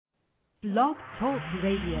Blog Talk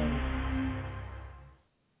Radio.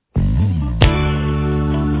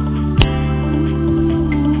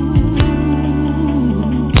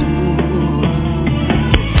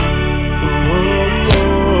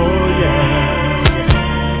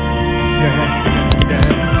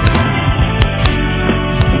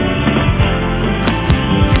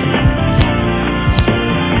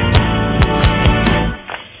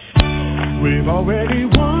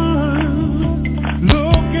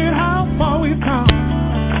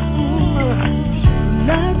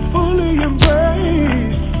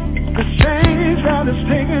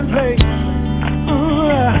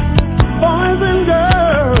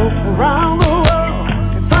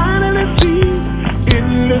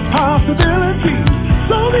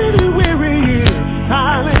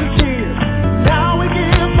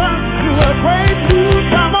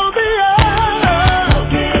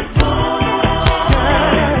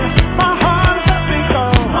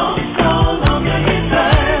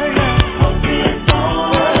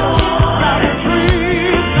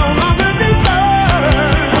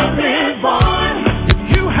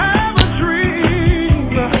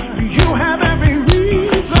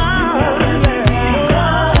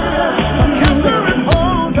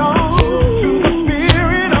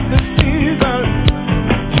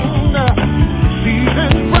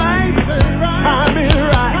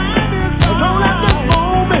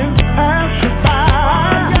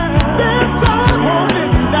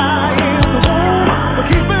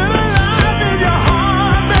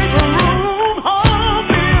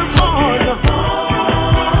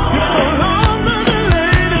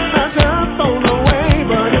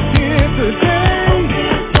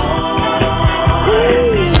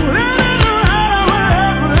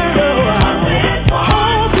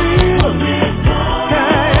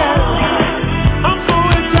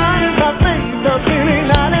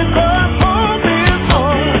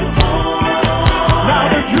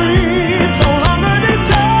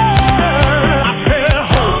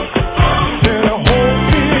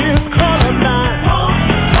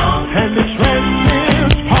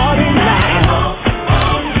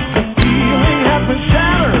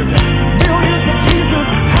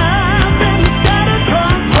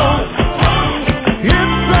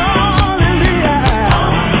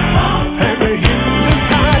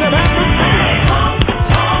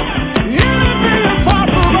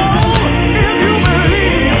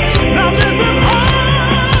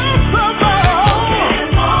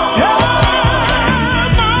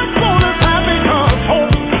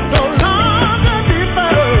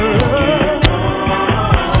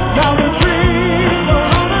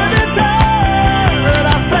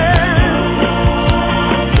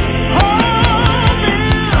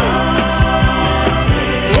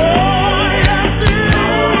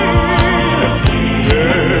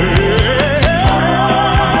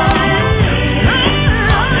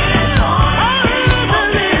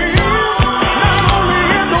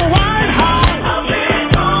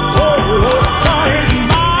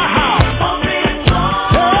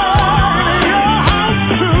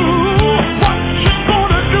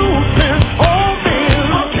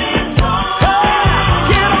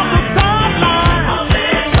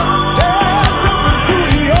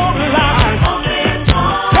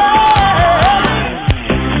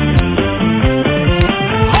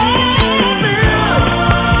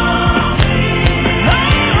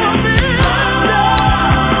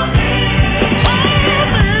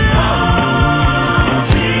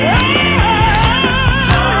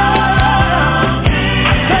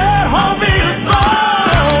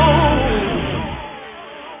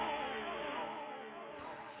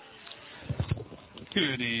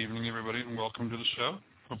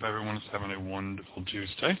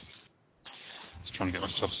 Tuesday. Just trying to get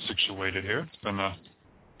myself situated here. It's been a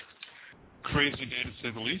crazy day to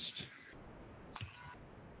say the least.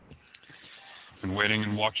 Been waiting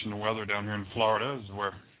and watching the weather down here in Florida as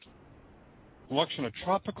we're watching a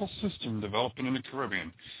tropical system developing in the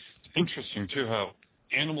Caribbean. It's interesting too how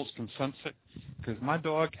animals can sense it, because my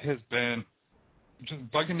dog has been just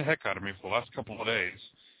bugging the heck out of me for the last couple of days.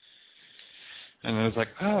 And I was like,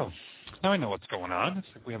 oh, now I know what's going on. It's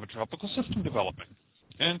like we have a tropical system developing.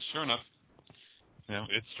 And sure enough,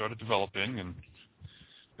 it started developing, and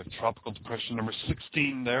with tropical depression number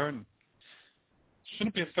 16 there, and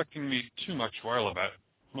shouldn't be affecting me too much where I live at.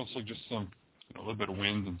 Mostly just some, a little bit of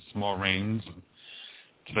wind and small rains. And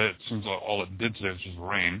today it seems like all it did today was just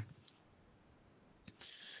rain.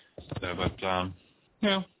 But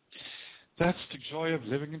that's the joy of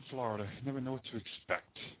living in Florida. You never know what to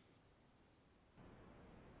expect.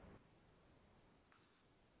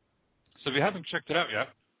 So if you haven't checked it out yet,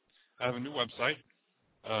 I have a new website,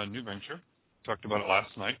 new venture. Talked about it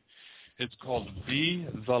last night. It's called Be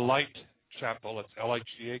the Light Chapel. It's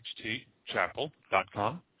L-I-G-H-T,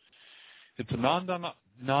 chapel.com. It's a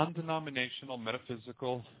non-denominational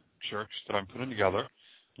metaphysical church that I'm putting together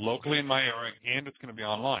locally in my area, and it's going to be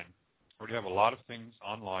online. I already have a lot of things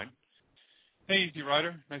online. Hey, Easy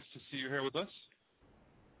Rider, nice to see you here with us.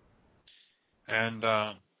 And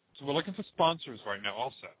so we're looking for sponsors right now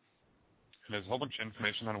also. And there's a whole bunch of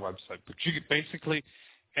information on the website. But you get basically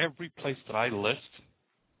every place that I list,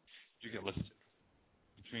 you get listed.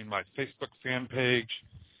 Between my Facebook fan page,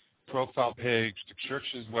 profile page, the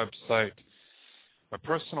church's website, my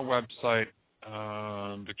personal website,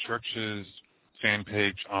 the church's fan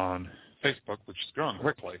page on Facebook, which is growing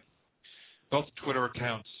quickly, both Twitter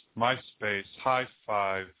accounts, MySpace, High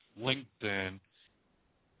Five, LinkedIn,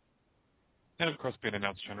 and, of course, being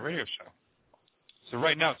announced on a radio show. So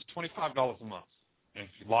right now it's $25 a month. And if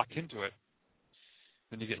you lock into it,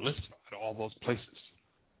 then you get listed at all those places.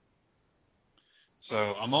 So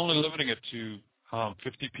I'm only limiting it to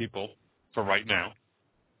 50 people for right now.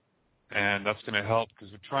 And that's going to help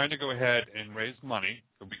because we're trying to go ahead and raise money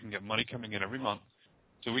so we can get money coming in every month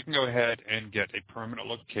so we can go ahead and get a permanent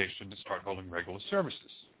location to start holding regular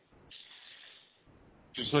services.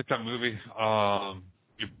 Just like that movie,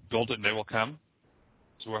 you build it and they will come.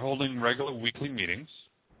 So we're holding regular weekly meetings.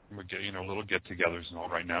 And we're getting, little get-togethers and all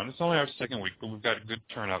right now. And it's only our second week, but we've got a good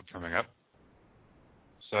turnout coming up.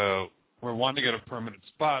 So we're wanting to get a permanent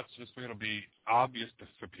spot so this way it'll be obvious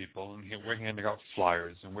for people. And we're handing out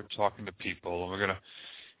flyers and we're talking to people and we're going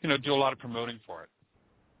to, do a lot of promoting for it.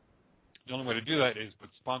 The only way to do that is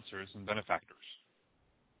with sponsors and benefactors.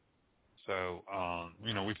 So,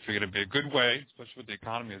 we figured it'd be a good way, especially with the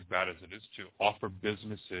economy as bad as it is, to offer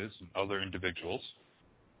businesses and other individuals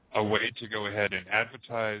a way to go ahead and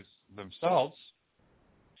advertise themselves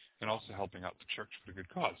and also helping out the church for a good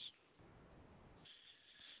cause.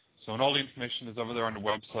 So, and all the information is over there on the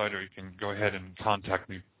website, or you can go ahead and contact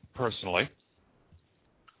me personally.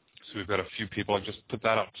 So we've got a few people. I just put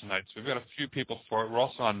that up tonight. So we've got a few people for it. We're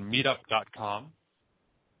also on meetup.com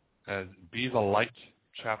as Be the Light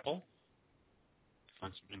Chapel.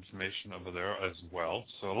 Find some information over there as well.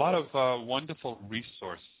 So a lot of wonderful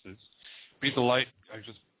resources. Be the Light, I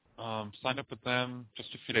just signed up with them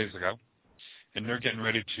just a few days ago. And they're getting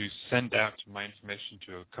ready to send out my information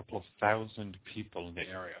to a couple of thousand people in the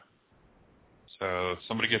area. So if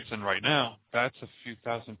somebody gets in right now, that's a few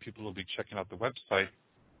thousand people who will be checking out the website.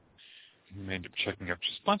 You may end up checking out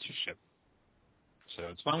your sponsorship. So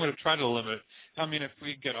it's what I'm going to try to limit. I mean, if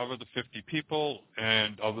we get over the 50 people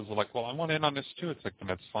and others are like, well, I want in on this too, it's like, then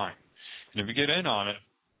that's fine. And if you get in on it,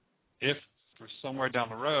 if for somewhere down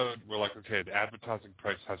the road we're like, okay, the advertising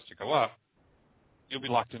price has to go up, you'll be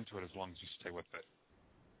locked into it as long as you stay with it.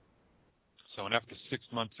 So and after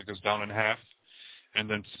 6 months, it goes down in half. And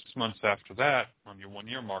then 6 months after that, on your 1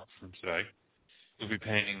 year mark from today, you'll be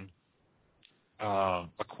paying a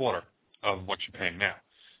quarter of what you're paying now.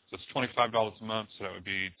 So it's $25 a month, so that would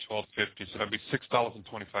be $12.50. So that would be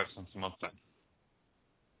 $6.25 a month then.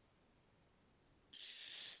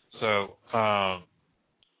 So, I've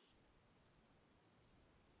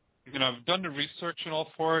done the research and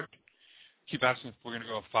all for it. Keep asking if we're going to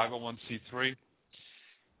go a 501c3.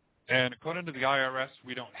 And according to the IRS,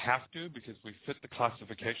 we don't have to because we fit the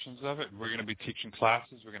classifications of it. We're going to be teaching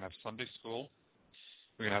classes. We're going to have Sunday school.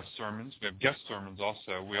 We're going to have sermons. We have guest sermons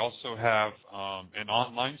also. We also have an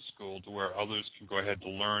online school to where others can go ahead to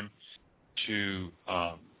learn to,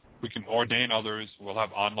 we can ordain others. We'll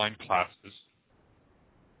have online classes.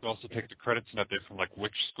 We also take the credits in that day from like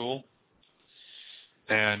Witch School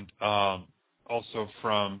and also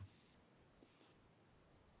from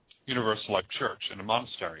Universal Life Church in a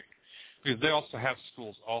monastery because they also have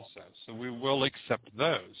schools also. So we will accept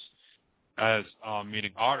those as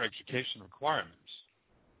meeting our education requirements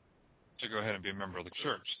to go ahead and be a member of the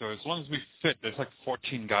church. So as long as we fit, there's like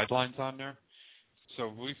 14 guidelines on there. So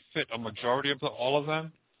if we fit a majority of all of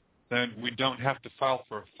them, then we don't have to file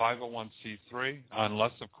for a 501c3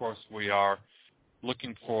 unless, of course, we are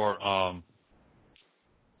looking for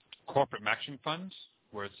corporate matching funds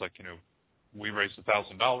where it's like, we raise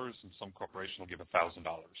 $1,000 and some corporation will give $1,000.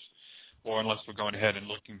 Or unless we're going ahead and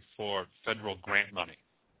looking for federal grant money,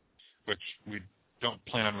 which we don't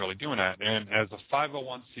plan on really doing that. And as a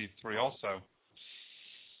 501c3 also,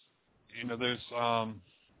 there's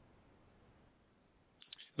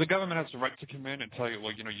the government has the right to come in and tell you,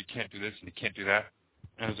 well, you can't do this and you can't do that.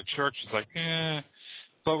 And as a church, it's like,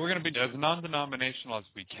 but we're going to be as non-denominational as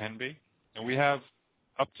we can be. And we have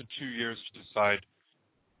up to 2 years to decide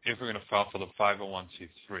if we're going to file for the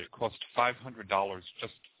 501c3. It costs $500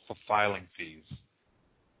 just for filing fees,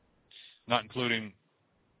 not including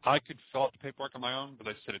I could fill out the paperwork on my own, but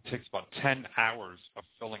they said it takes about 10 hours of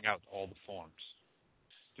filling out all the forms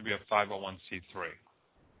to be a 501c3.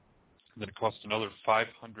 And then it costs another $500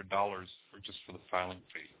 just for the filing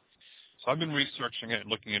fee. So I've been researching it and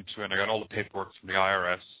looking into it, and I got all the paperwork from the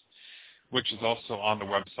IRS, which is also on the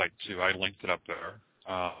website, too. I linked it up there.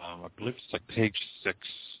 I believe it's like page 6.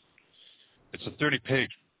 It's a 30-page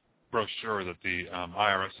brochure that the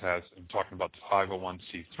IRS has in talking about the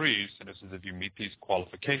 501c3s, and it says if you meet these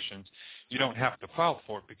qualifications, you don't have to file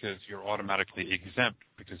for it because you're automatically exempt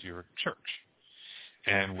because you're a church.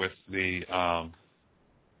 And with the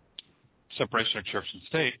separation of church and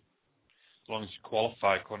state, as long as you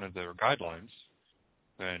qualify according to their guidelines,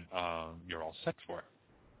 then you're all set for it.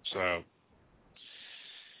 So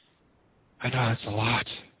I know it's a lot,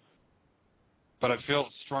 but I feel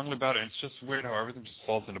strongly about it. It's just weird how everything just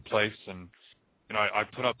falls into place. And I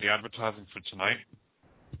put up the advertising for tonight,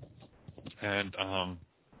 and I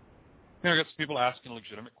got some people asking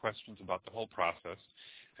legitimate questions about the whole process.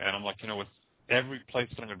 And I'm like, with every place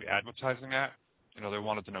that I'm going to be advertising at, they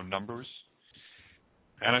wanted to know numbers.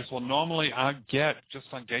 And I said, well, normally I get, just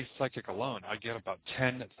on Gay Psychic alone, I get about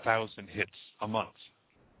 10,000 hits a month.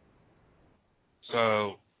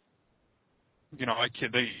 So, I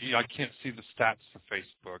can't see the stats for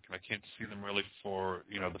Facebook, and I can't see them really for,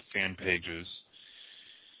 the fan pages,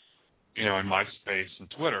 in MySpace and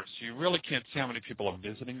Twitter. So you really can't see how many people are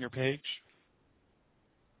visiting your page.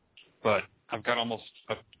 But I've got almost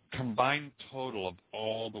a combined total of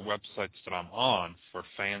all the websites that I'm on for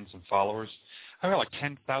fans and followers. I've got like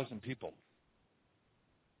 10,000 people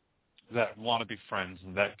that want to be friends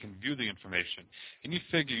and that can view the information. And you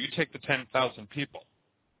figure you take the 10,000 people,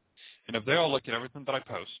 and if they all look at everything that I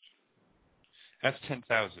post, that's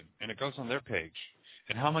 10,000, and it goes on their page.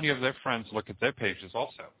 And how many of their friends look at their pages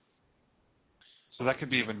also? So that could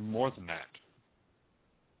be even more than that.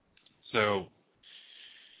 So,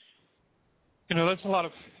 that's a lot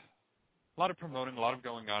of promoting, a lot of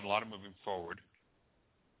going on, a lot of moving forward.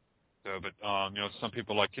 So, but some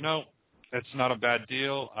people are like, it's not a bad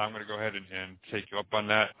deal. I'm going to go ahead and take you up on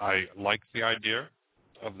that. I like the idea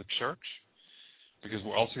of the church because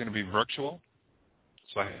we're also going to be virtual.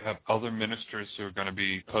 So I have other ministers who are going to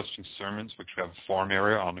be posting sermons, which we have a forum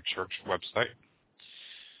area on the church website.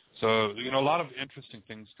 So, a lot of interesting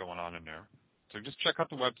things going on in there. So just check out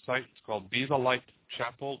the website. It's called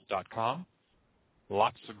BeTheLightChapel.com.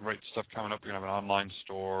 Lots of great stuff coming up. We're going to have an online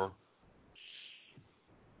store.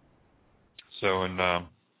 So, and,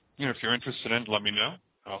 if you're interested in it, let me know.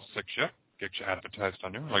 I'll fix you up, get you advertised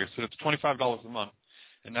on there. Like I said, it's $25 a month,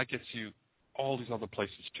 and that gets you all these other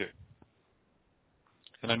places, too.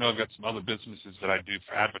 And I know I've got some other businesses that I do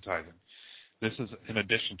for advertising. This is in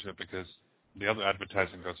addition to it because the other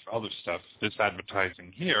advertising goes for other stuff. This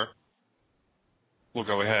advertising here will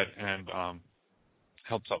go ahead and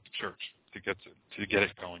helps out the church to get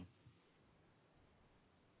it going.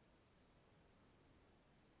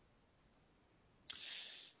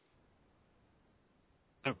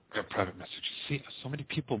 Oh, got private messages. See, so many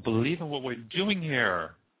people believe in what we're doing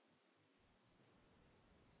here.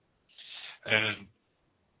 And,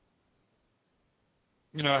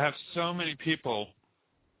 I have so many people,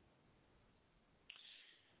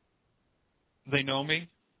 they know me,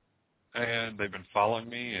 and they've been following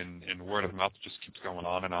me, and word of mouth just keeps going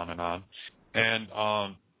on and on and on. And,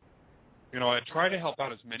 I try to help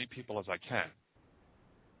out as many people as I can.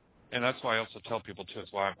 And that's why I also tell people, too,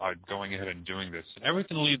 that's why I'm going ahead and doing this. And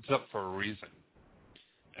everything leads up for a reason.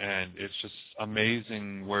 And it's just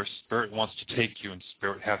amazing where Spirit wants to take you and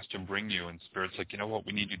Spirit has to bring you. And Spirit's like, you know what,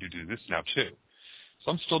 we need you to do this now, too.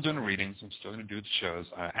 So I'm still doing the readings. I'm still going to do the shows.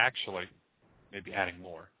 Actually, maybe adding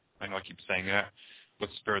more. I know I keep saying that. But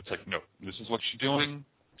Spirit's like, no, this is what you're doing.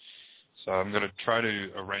 So I'm going to try to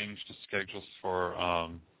arrange the schedules for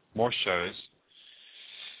more shows,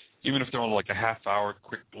 even if they're only like a half-hour,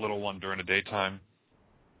 quick little one during the daytime.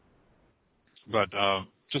 But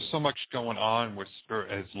just so much going on where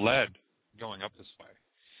Spirit has led going up this way.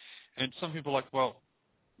 And some people are like, well,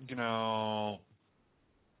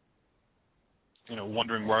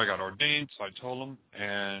 wondering where I got ordained. So I told them,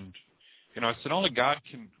 and, I said only God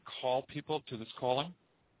can call people to this calling.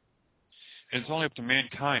 And it's only up to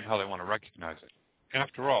mankind how they want to recognize it.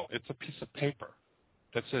 After all, it's a piece of paper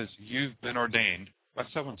that says you've been ordained by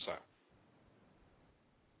so-and-so.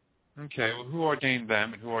 Okay, well, who ordained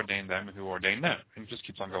them, and who ordained them, and who ordained them? And it just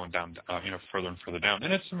keeps on going down, further and further down.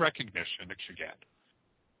 And it's some recognition that you get.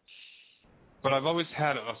 But I've always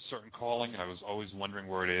had a certain calling. I was always wondering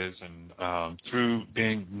where it is. And through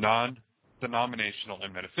being non-denominational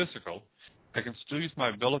and metaphysical, I can still use my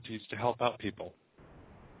abilities to help out people.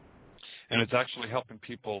 And it's actually helping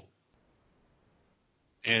people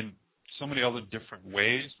in so many other different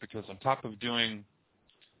ways, because on top of doing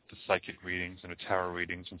the psychic readings and the tarot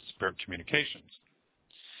readings and spirit communications,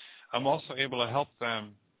 I'm also able to help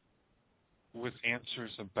them with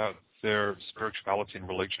answers about their spirituality and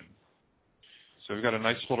religion. So we've got a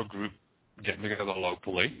nice little group getting together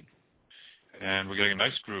locally, and we're getting a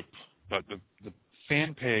nice group, but the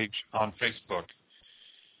fan page on Facebook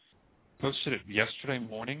posted it yesterday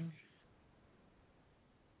morning,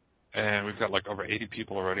 and we've got like over 80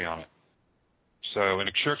 people already on it. So in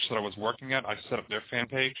a church that I was working at, I set up their fan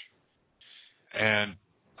page, and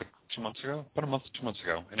like 2 months ago, about a month to 2 months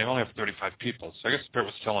ago, and they only have 35 people. So I guess Spirit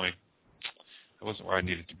was telling me I wasn't where I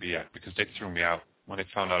needed to be at, because they threw me out when they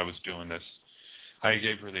found out I was doing this. I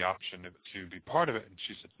gave her the option to be part of it, and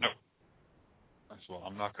she said, no. I said, well,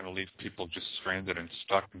 I'm not going to leave people just stranded and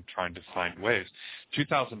stuck and trying to find ways.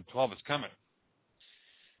 2012 is coming.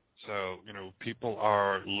 So, people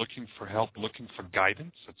are looking for help, looking for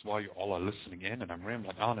guidance. That's why you all are listening in, and I'm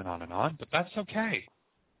rambling on and on and on, but that's okay.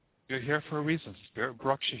 You're here for a reason. Spirit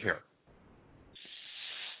brought you here.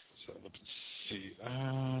 So let's see.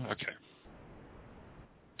 Okay.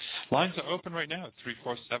 Lines are open right now at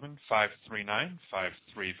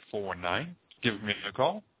 347-539-5349. Give me a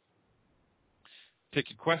call. Take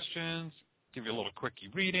your questions. Give you a little quickie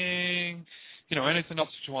reading. Anything else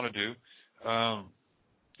that you want to do.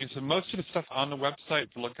 So most of the stuff on the website,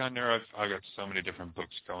 if you look on there, I've got so many different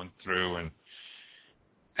books going through, and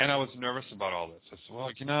I was nervous about all this. I said, well,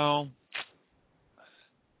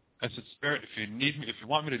 I said, Spirit, if you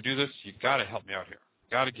want me to do this, you got to help me out here. You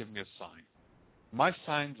got to give me a sign. My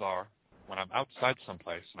signs are, when I'm outside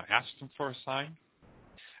someplace and I ask them for a sign,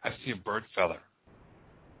 I see a bird feather.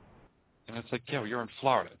 And it's like, yeah, well, you're in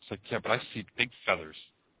Florida. It's like, yeah, but I see big feathers.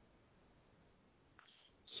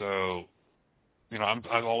 So, I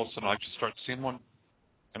all of a sudden I just start seeing one,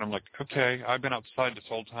 and I'm like, okay, I've been outside this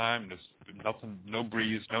whole time. There's nothing, no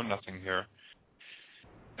breeze, no nothing here.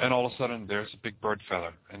 And all of a sudden, there's a big bird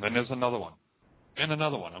feather, and then there's another one, and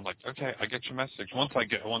another one. I'm like, okay, I get your message. Once I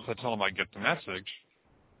tell them I get the message,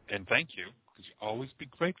 and thank you, because you always be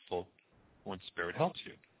grateful when Spirit helps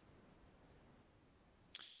you.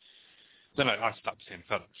 Then I stop seeing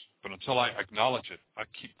feathers. But until I acknowledge it, I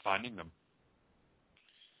keep finding them.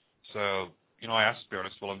 So, I asked Spirit, I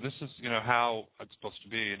said, well, if this is, how it's supposed to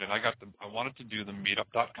be, and then I wanted to do the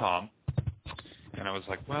meetup.com, and I was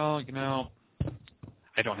like, well,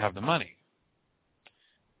 I don't have the money.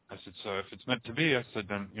 I said, so if it's meant to be, I said,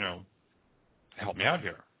 then, help me out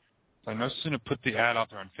here. So I no sooner put the ad out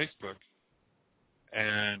there on Facebook,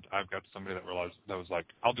 and I've got somebody that was like,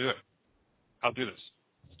 I'll do it. I'll do this.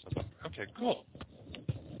 So I was like, okay, cool.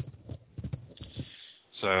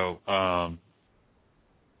 So,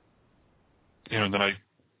 then I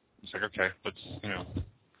was like, okay, let's,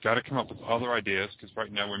 got to come up with other ideas, because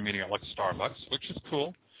right now we're meeting at like Starbucks, which is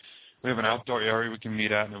cool. We have an outdoor area we can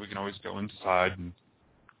meet at, and then we can always go inside, and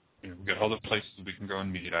we've got other places we can go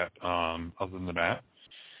and meet at other than that.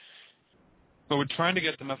 But we're trying to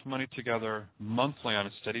get enough money together monthly on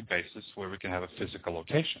a steady basis where we can have a physical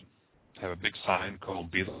location. Have a big sign called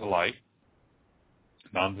Be the Light,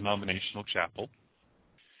 non-denominational chapel.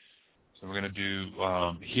 So we're going to do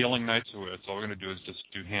healing nights. So all we're going to do is just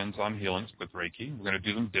do hands-on healings with Reiki. We're going to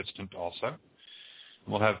do them distant also.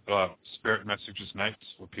 We'll have Spirit Messages nights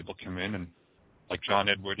where people come in, and like John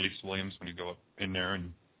Edward, Lisa Williams, when you go up in there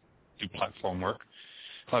and do platform work.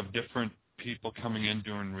 We'll have different people coming in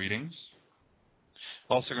doing readings.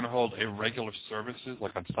 We're also going to hold irregular services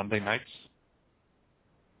like on Sunday nights.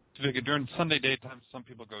 So during Sunday daytime, some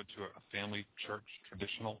people go to a family church,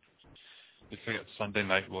 traditional. If we get Sunday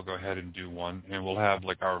night, we'll go ahead and do one. And we'll have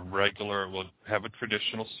we'll have a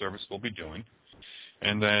traditional service we'll be doing.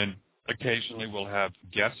 And then occasionally we'll have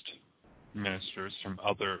guest ministers from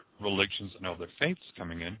other religions and other faiths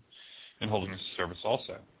coming in and holding a service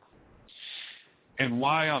also. And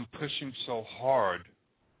why I'm pushing so hard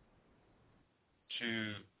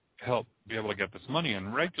to help be able to get this money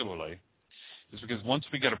in regularly is because once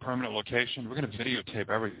we get a permanent location, we're going to videotape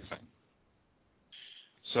everything.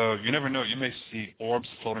 So you never know. You may see orbs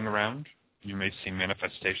floating around. You may see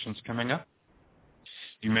manifestations coming up.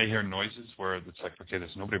 You may hear noises where it's like, okay,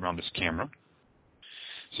 there's nobody around this camera.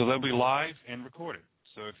 So they'll be live and recorded.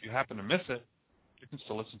 So if you happen to miss it, you can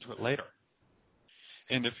still listen to it later.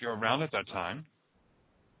 And if you're around at that time,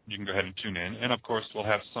 you can go ahead and tune in. And, of course, we'll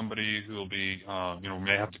have somebody who will be, we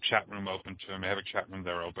may have the chat room open too. We may have a chat room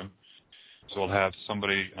there open. So we'll have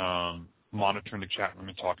somebody monitoring the chat room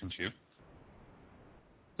and talking to you.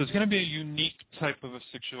 There's going to be a unique type of a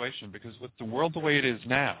situation because with the world the way it is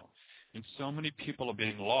now, And so many people are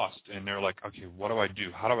being lost, and they're like, okay, what do I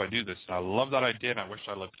do? How do I do this? And I love that idea, and I wish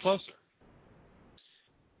I lived closer.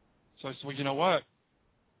 So I said, well, you know what?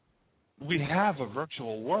 We have a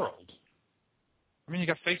virtual world. I mean, you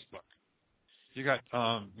got Facebook. You got,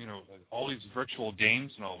 all these virtual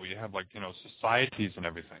games and all, where you have, societies and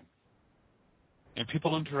everything. And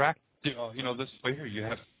people interact, this way here. You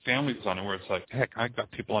have families on it where it's like, heck, I've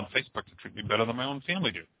got people on Facebook that treat me better than my own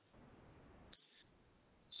family do.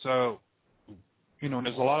 So, and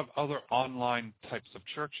there's a lot of other online types of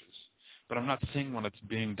churches, but I'm not seeing one that's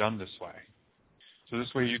being done this way. So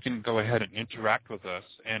this way you can go ahead and interact with us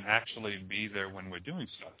and actually be there when we're doing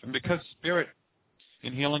stuff. And because spirit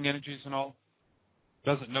and healing energies and all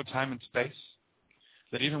doesn't know time and space,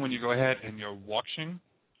 that even when you go ahead and you're watching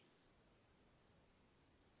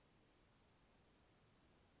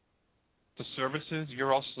the services,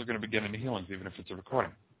 you're also going to be getting the healings, even if it's a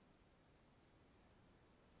recording.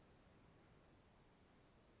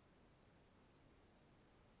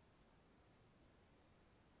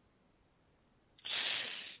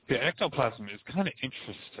 The ectoplasm is kind of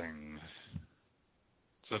interesting.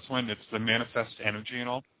 So it's when it's the manifest energy and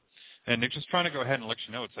all. And they're just trying to go ahead and let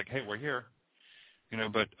you know. It's like, hey, we're here.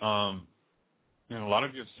 But a lot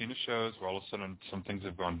of you have seen the shows where all of a sudden some things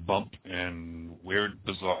have gone bump and weird,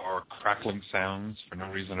 bizarre, crackling sounds for no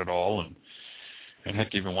reason at all. And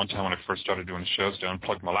heck, even one time when I first started doing the shows, they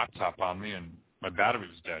unplugged my laptop on me and my battery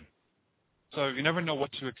was dead. So you never know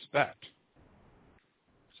what to expect.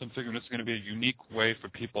 So I'm figuring this is going to be a unique way for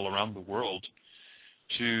people around the world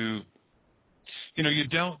to, you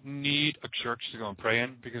don't need a church to go and pray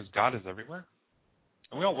in because God is everywhere.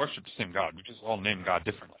 And we all worship the same God. We just all name God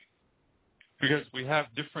differently. Because we have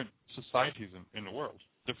different societies in the world,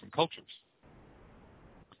 different cultures.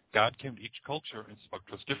 God came to each culture and spoke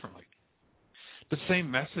to us differently. The same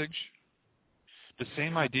message, the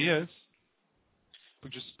same ideas,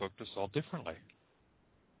 but just spoke to us all differently.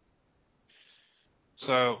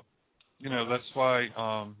 So, that's why,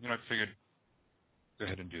 I figured go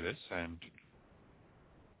ahead and do this and,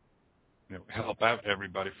 help out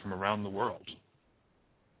everybody from around the world.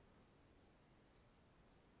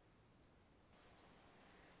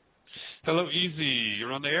 Hello, Easy.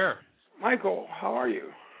 You're on the air. Michael, how are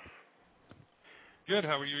you? Good.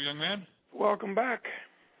 How are you, young man? Welcome back.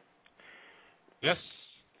 Yes.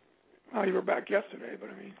 Well, you were back yesterday, but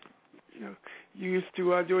you used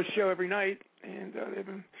to do a show every night, and they've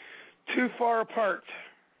been too far apart.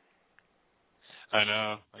 I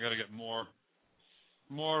know. I got to get more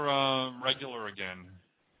regular again.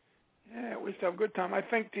 Yeah, we used to have a good time. I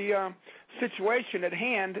think the situation at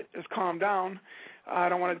hand has calmed down. I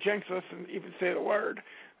don't want to jinx us and even say the word,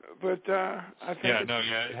 but I think it has calmed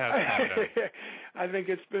down. I think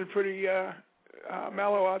it's been pretty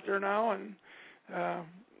mellow out there now, and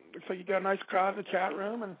looks like you got a nice crowd in the chat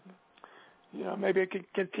room, and maybe it can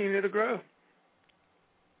continue to grow.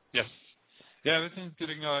 Yes. Yeah, everything's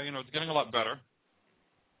getting it's getting a lot better.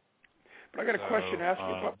 But I got a question to ask you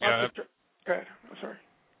about the church. Go ahead. I'm sorry.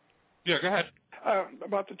 Yeah, go ahead.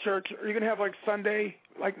 About the church. Are you going to have Sunday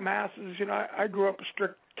masses? I grew up a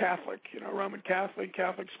strict Catholic, Roman Catholic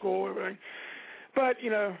school, everything. But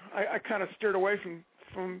I kind of steered away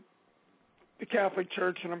from the Catholic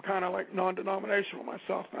Church, and I'm kind of non-denominational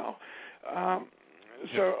myself now.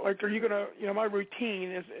 So are you going to? My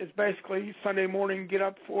routine is basically Sunday morning, get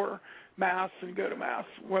up for Mass and go to Mass,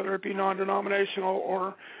 whether it be non-denominational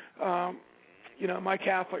or my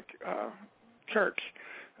Catholic church.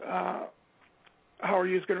 How are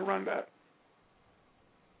you going to run that?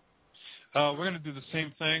 We're going to do the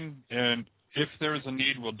same thing, and if there is a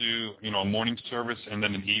need, we'll do a morning service and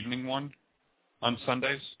then an evening one on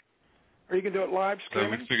Sundays. Are you going to do it live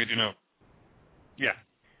streaming? So we figured, yeah.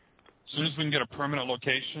 As soon as we can get a permanent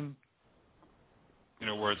location,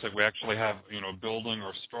 where it's we actually have a building or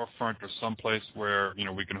a storefront or someplace where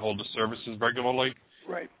we can hold the services regularly.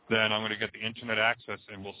 Right. Then I'm going to get the internet access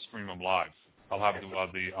and we'll stream them live. I'll have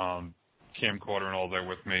the camcorder and all there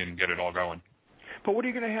with me and get it all going. But what are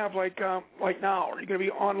you going to have like now? Are you going to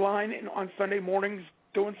be online on Sunday mornings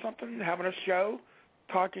doing something, having a show,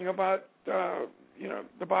 talking about the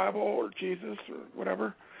Bible or Jesus or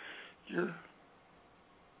whatever?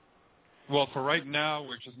 Well, for right now,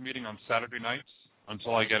 we're just meeting on Saturday nights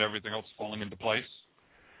until I get everything else falling into place.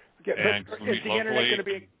 Okay, and but we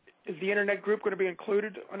is the internet group going to be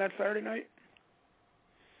included on that Saturday night?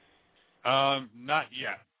 Not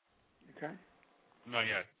yet. Okay. Not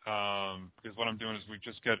yet. Because what I'm doing is we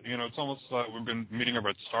just get, it's almost like we've been meeting over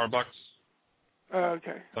at Starbucks.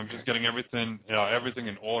 Okay. So I'm just getting everything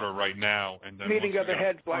in order right now, and then meeting other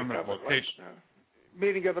heads permanent location.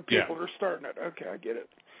 meeting other people that are starting it. Okay, I get it.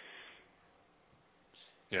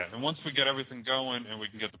 Yeah, and once we get everything going and we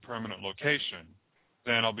can get the permanent location,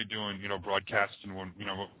 then I'll be doing, broadcasting when,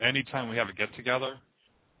 anytime we have a get-together,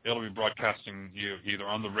 it'll be broadcasting you either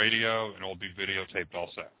on the radio and it'll be videotaped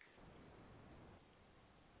also.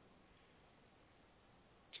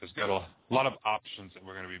 So it's got a lot of options that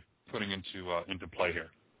we're going to be putting into play here.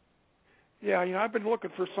 Yeah, I've been looking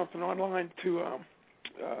for something online to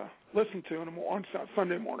listen to on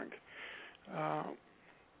Sunday morning.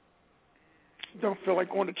 Don't feel like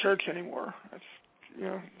going to church anymore. That's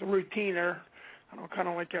the routine there. I don't kind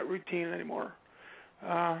of like that routine anymore.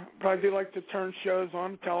 But I do like to turn shows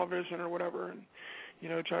on television or whatever, and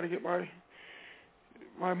try to get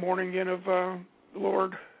my morning in of the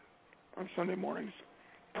Lord on Sunday mornings,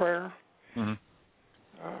 prayer. Mm-hmm.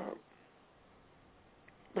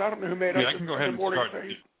 But I don't know who made up I can go ahead and morning start.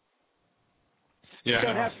 thing. Yeah, it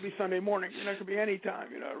doesn't have to be Sunday morning. It could be any time.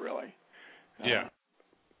 Really. Yeah.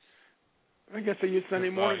 I guess they use Sunday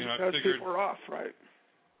morning because people are off, right?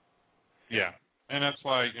 Yeah, and that's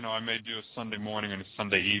why, I may do a Sunday morning and a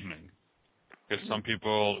Sunday evening. Because some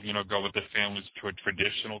people, go with their families to a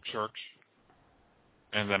traditional church.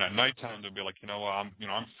 And then at nighttime, they'll be like,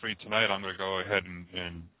 I'm free tonight. I'm going to go ahead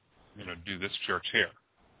and do this church here.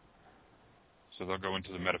 So they'll go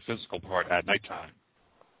into the metaphysical part at nighttime.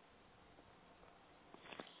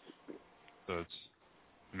 So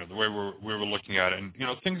it's, the way we were looking at it. And,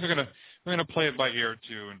 things we're going to play it by ear,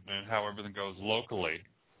 too, and how everything goes locally.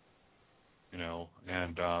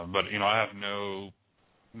 But I have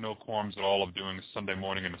no qualms at all of doing a Sunday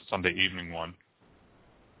morning and a Sunday evening one,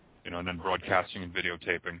 and then broadcasting and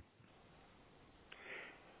videotaping.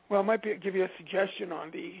 Well, it might give you a suggestion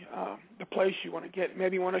on the place you want to get.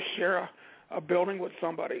 Maybe you want to share a building with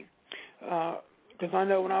somebody. Because I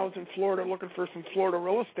know when I was in Florida looking for some Florida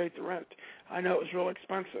real estate to rent, I know it was real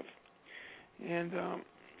expensive. And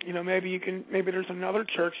maybe there's another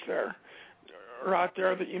church there or out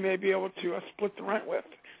there that you may be able to split the rent with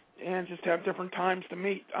and just have different times to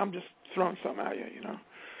meet. I'm just throwing something at you,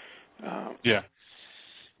 Yeah.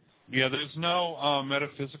 Yeah, there's no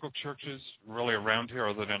metaphysical churches really around here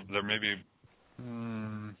other than there may be,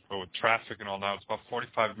 with traffic and all that, it's about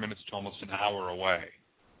 45 minutes to almost an hour away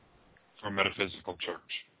from a metaphysical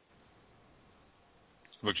church,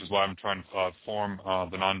 which is why I'm trying to form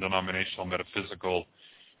the non-denominational metaphysical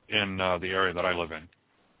in the area that I live in.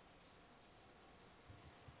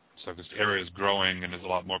 So because the area is growing and there's a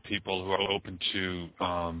lot more people who are open to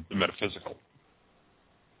the metaphysical.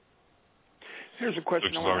 Here's a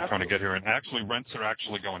question. Which is why we're trying to get here. And actually, rents are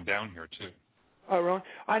actually going down here, too. Oh, really?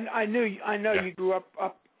 I know you grew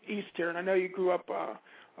up east here, and I know you grew up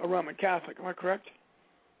a Roman Catholic. Am I correct?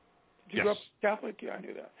 Did you grow up Catholic? Yeah, I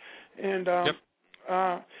knew that. And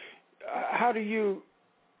how do you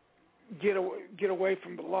get away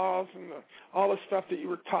from the laws and all the stuff that you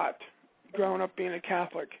were taught growing up being a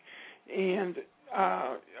Catholic and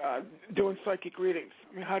doing psychic readings?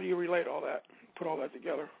 I mean, how do you relate all that, put all that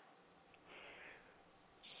together?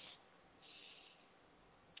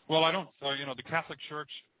 Well, I don't, the Catholic Church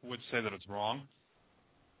would say that it's wrong.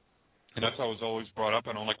 And that's how I was always brought up.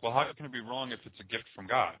 And I'm like, well, how can it be wrong if it's a gift from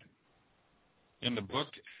God? In the book,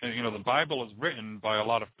 the Bible is written by a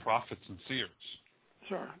lot of prophets and seers.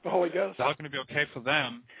 Sure, the Holy Ghost. So how can it be okay for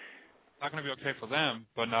them? How can it be okay for them,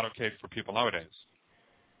 but not okay for people nowadays?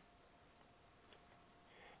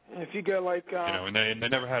 And if you go like, and they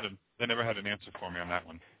never had an answer for me on that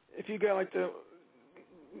one. If you go like the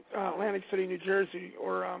Atlantic City, New Jersey,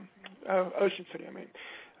 or Ocean City,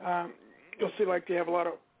 you'll see like they have a lot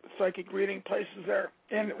of psychic reading places there.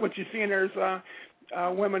 And what you see in there is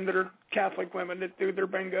women that are Catholic women that do their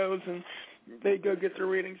bingos and they go get their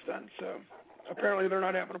readings done. So apparently they're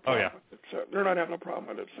not having a problem with it. So they're not having a problem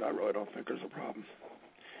with it, so I really don't think there's a problem.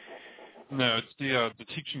 No, it's the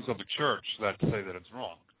teachings of the church that say that it's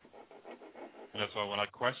wrong. And that's why when I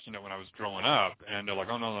questioned it when I was growing up, and they're like,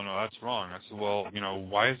 oh, no, that's wrong. I said, well,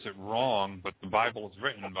 why is it wrong? But the Bible is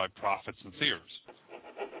written by prophets and seers.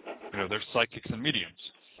 They're psychics and mediums.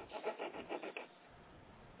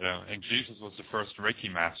 And Jesus was the first Reiki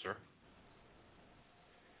master.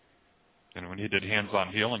 When he did hands-on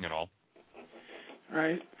healing and all.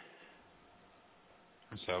 Right.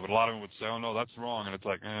 So, but a lot of them would say, oh, no, that's wrong. And it's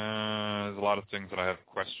like, there's a lot of things that I have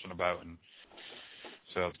a question about. And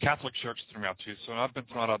so the Catholic Church threw me out, too. So I've been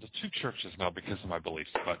thrown out to 2 churches now because of my beliefs.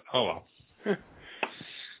 But, oh, well.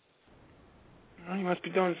 Well, you must be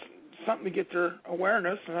doing something to get their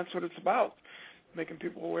awareness, and that's what it's about, making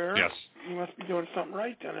people aware. Yes. You must be doing something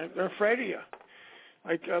right then. They're afraid of you.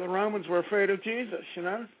 Like the Romans were afraid of Jesus,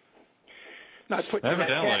 Not putting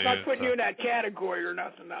you in that category or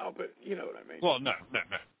nothing now, but you know what I mean. Well, no.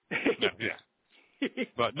 Yeah.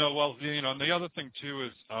 But no, well, and the other thing too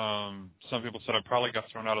is some people said I probably got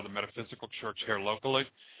thrown out of the metaphysical church here locally.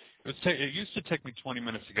 It used to take me 20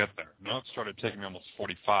 minutes to get there. Now it started taking me almost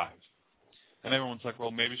 45. And everyone's like,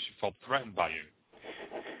 well, maybe she felt threatened by you.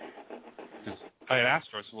 Because I had asked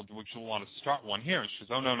her, I said, well, would you want to start one here? And she says,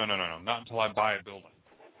 oh, no, not until I buy a building.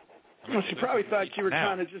 Well, she probably thought you were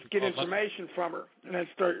trying to just get information from her and then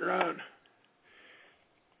start your own.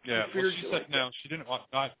 Yeah, well, she said no, she didn't want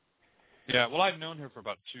that. Yeah, well, I'd known her for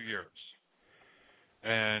about 2 years.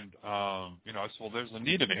 And, I said, well, there's a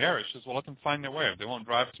need in the area. She says, well, let them find their way. If they won't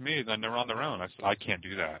drive to me, then they're on their own. I said, I can't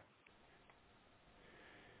do that.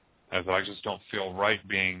 As I just don't feel right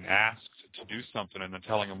being asked to do something and then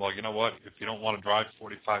telling them, well, you know what, if you don't want to drive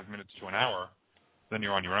 45 minutes to an hour, then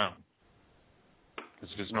you're on your own.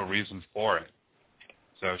 Because there's no reason for it.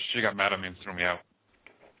 So she got mad at me and threw me out.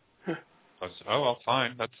 I said, oh, well,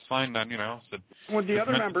 fine. That's fine then, Said, well, the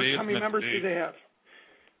other members, how many members do they have?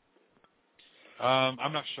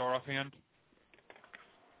 I'm not sure offhand.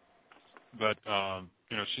 But,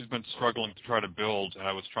 she's been struggling to try to build, and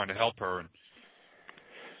I was trying to help her. And,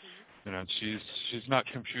 she's not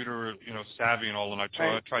computer, savvy and all. And I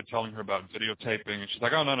tried telling her about videotaping, and she's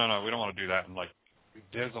like, oh, no, we don't want to do that. And,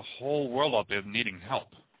 there's a whole world out there needing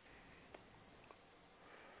help.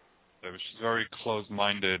 So she's very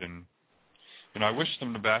closed-minded, and, I wish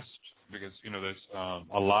them the best because, there's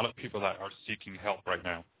a lot of people that are seeking help right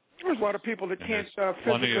now. There's a lot of people that can't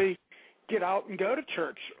physically get out and go to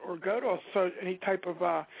church or go to any type of,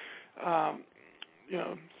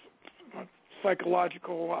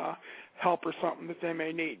 psychological help or something that they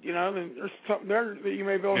may need. And there's something there that you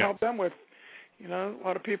may be able to help them with. A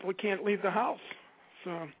lot of people can't leave the house.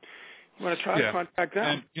 So you want to try to contact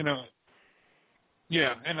them. And,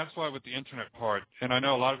 and that's why with the internet part, and I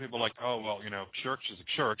know a lot of people are like, oh, well, church is a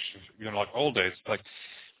church, like old days. Like,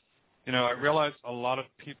 I realize a lot of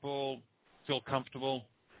people feel comfortable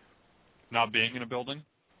not being in a building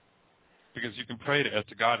because you can pray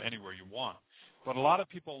to God anywhere you want. But a lot of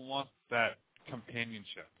people want that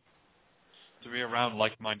companionship, to be around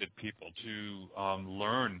like-minded people, to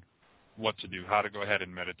learn what to do, how to go ahead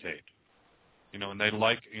and meditate. And they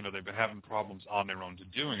they've been having problems on their own to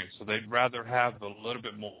doing it, so they'd rather have a little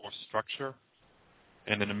bit more structure.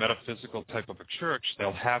 And in a metaphysical type of a church,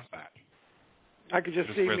 they'll have that. I could just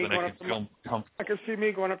see me going up to I could see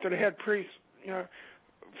me going up to the head priest,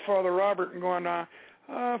 Father Robert, and going, Father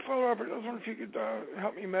Robert, I was wondering if you could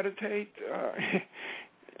help me meditate.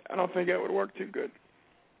 I don't think that would work too good.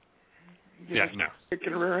 No.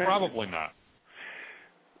 Probably not.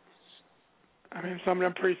 I mean, some of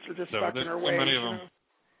them priests are just stuck in their ways. So many of them.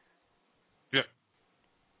 Yeah.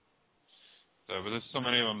 So, but there's so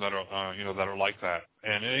many of them that are, that are like that,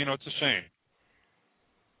 and it's a shame.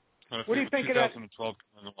 What do you think of that?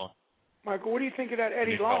 Michael, what do you think of that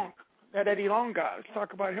Eddie Long? That Eddie Long guy. Let's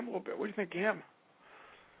talk about him a little bit. What do you think of him?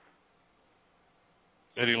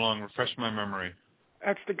 Eddie Long, refresh my memory.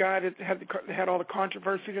 That's the guy that had all the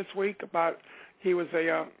controversy this week about he was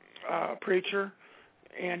a preacher,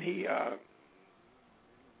 and he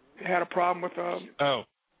had a problem with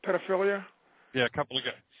pedophilia. Yeah, a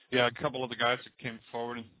couple of the guys that came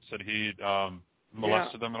forward and said he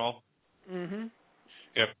molested them and all. Mm-hmm.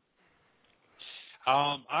 Yep.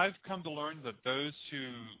 I've come to learn that those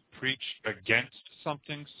who preach against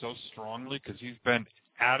something so strongly, because he's been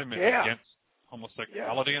adamant against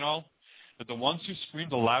homosexuality and all, that the ones who scream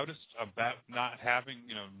the loudest about not having,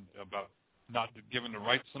 about not giving the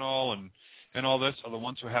rights and all this are the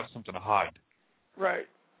ones who have something to hide. Right.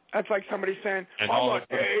 That's like somebody saying, I'm not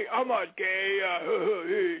gay, I'm a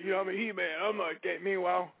He-Man, I'm not gay.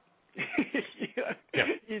 Meanwhile,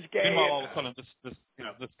 he's gay. Meanwhile, all of a sudden,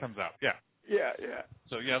 this comes out. Yeah. Yeah.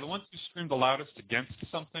 So, the ones who scream the loudest against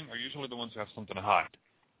something are usually the ones who have something to hide.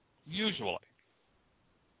 Usually.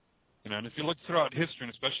 And if you look throughout history, and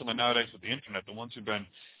especially nowadays with the internet, the ones who've been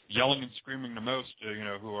yelling and screaming the most,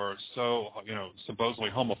 who are so, supposedly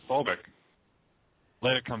homophobic,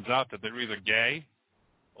 later comes out that they're either gay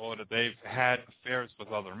or that they've had affairs with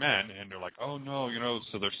other men, and they're like, oh, no,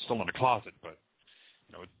 so they're still in the closet, but,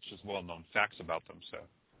 it's just well-known facts about them, so.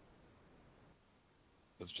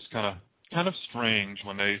 It's just kind of strange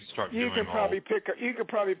when they start doing all... You could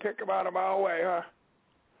probably pick them out a mile away, huh?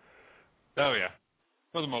 Oh, yeah.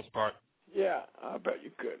 For the most part. Yeah, I bet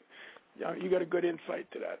you could. You got a good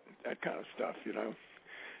insight to that kind of stuff,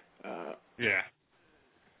 Yeah.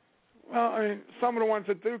 Well, I mean, some of the ones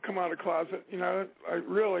that do come out of the closet,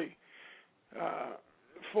 really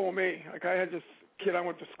fool me. Like I had this kid I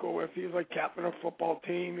went to school with. He was like captain of a football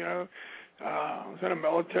team, was in the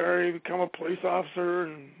military, become a police officer,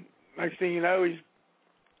 and next thing you know, he's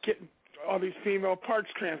getting all these female parts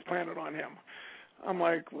transplanted on him. I'm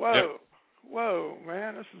like, whoa,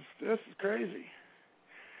 man, this is crazy.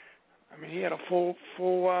 I mean, he had a full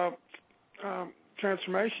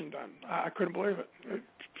transformation done. I couldn't believe it. It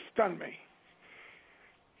stunned me.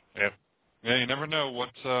 Yep. Yeah, you never know what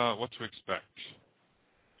to expect.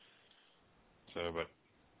 So, but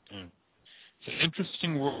it's an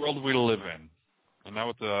interesting world we live in, and now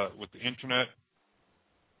with the internet,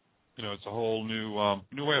 it's a whole new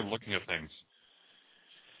way of looking at things.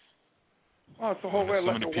 Well, it's a whole way of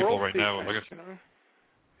letting the people world right see now. things,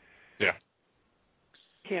 Yeah.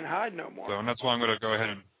 Can't hide no more. So, and that's why I'm going to go ahead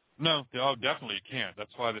and definitely you can't.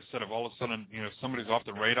 That's why they said if all of a sudden somebody's off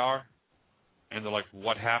the radar, and they're like,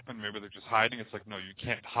 what happened? Maybe they're just hiding. It's like, no, you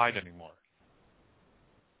can't hide anymore.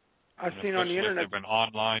 I've seen on the internet. They've been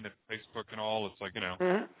online and Facebook and all. It's like,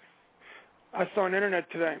 Mm-hmm. I saw on the internet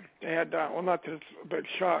today. They had, not that it's a big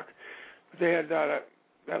shock, but they had that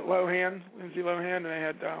Lohan, Lindsay Lohan, and they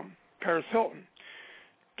had Paris Hilton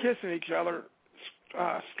kissing each other,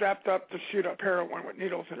 strapped up to shoot up heroin with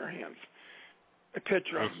needles in their hands. A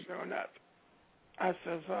picture of them doing that. I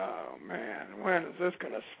says, oh, man, when is this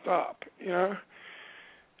going to stop,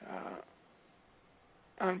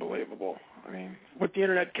 Unbelievable. I mean, what the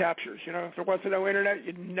internet captures, if there wasn't no internet,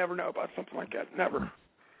 you'd never know about something like that, never.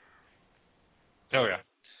 Oh, yeah.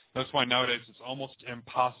 That's why nowadays it's almost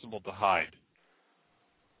impossible to hide.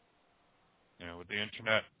 With the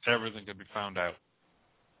internet, everything can be found out.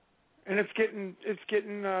 And it's getting.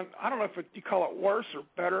 I don't know if you call it worse or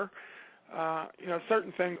better.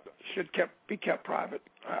 Certain things should be kept private.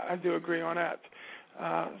 I do agree on that.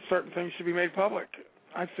 Certain things should be made public.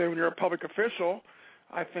 I'd say when you're a public official,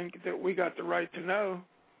 I think that we got the right to know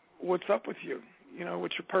what's up with you.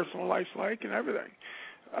 What your personal life's like and everything.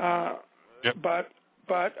 Yep. But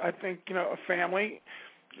I think a family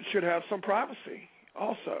should have some privacy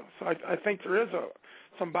also. So I think there is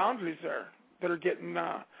some boundaries there that are getting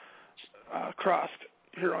crossed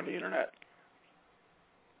here on the internet.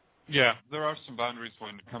 Yeah, there are some boundaries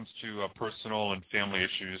when it comes to personal and family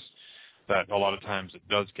issues that a lot of times it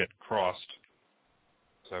does get crossed.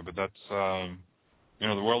 So, but that's the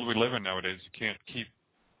world we live in nowadays. You can't keep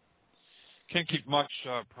much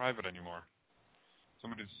private anymore.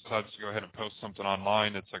 Somebody decides to go ahead and post something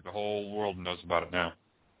online, it's like the whole world knows about it now.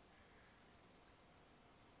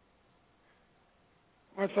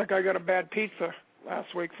 Well, it's like I got a bad pizza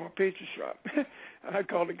last week from a pizza shop. And I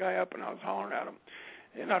called the guy up and I was hollering at him.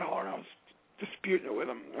 Not hollering, I was disputing it with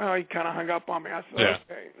him. Well, he kind of hung up on me. I said,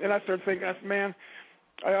 okay. And I started thinking, I said, man,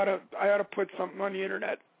 I ought to put something on the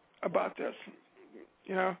internet about this.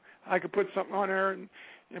 I could put something on there and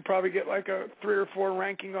probably get like a 3 or 4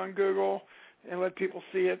 ranking on Google and let people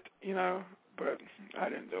see it, but I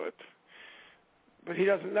didn't do it. But he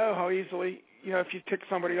doesn't know how easily, if you tick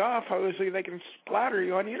somebody off, how easily they can splatter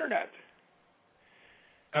you on the internet.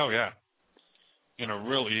 Oh, yeah.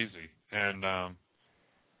 Real easy. And, a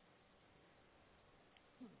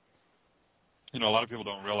lot of people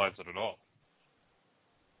don't realize it at all.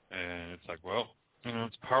 And it's like, well,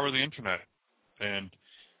 it's the power of the internet. And,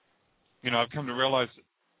 I've come to realize that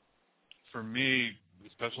for me,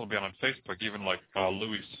 especially being on Facebook, even like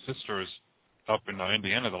Louis' sisters up in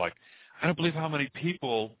Indiana, they're like, I don't believe how many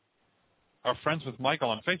people are friends with Michael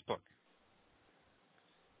on Facebook.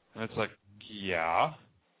 And it's like, yeah.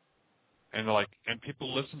 And they're like, and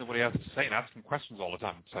people listen to what he has to say and ask him questions all the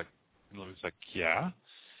time. It's like, and Louis is like, yeah.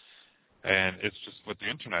 And it's just with the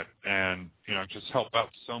internet and, just help out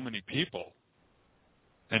so many people.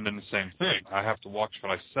 And then the same thing. I have to watch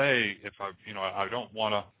what I say if I don't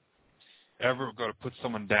want to ever go to put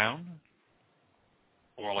someone down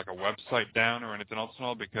or like a website down or anything else and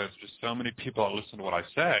all, because just so many people that listen to what I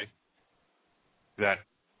say that,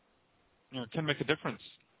 it can make a difference.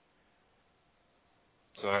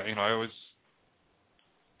 So, I always,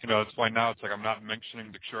 that's why now it's like I'm not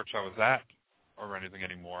mentioning the church I was at or anything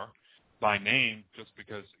anymore by name, just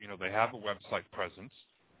because, they have a website presence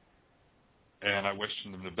and I wish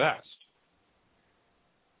them the best.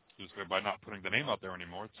 Just by not putting the name out there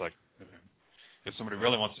anymore, it's like, if somebody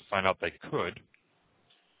really wants to find out, they could,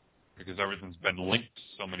 because everything's been linked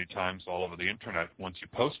so many times all over the internet once you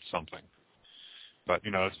post something. But,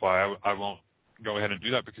 that's why I won't go ahead and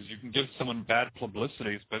do that, because you can give someone bad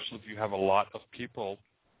publicity, especially if you have a lot of people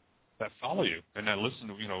that follow you and that listen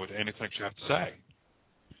to, anything you have to say.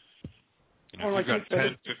 If you've got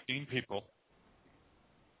 10, 15 people.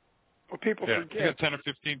 Well, people forget. If you got 10 or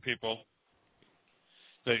 15 people,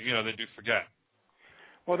 they do forget.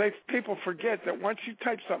 Well, people forget that once you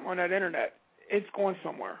type something on that internet, it's going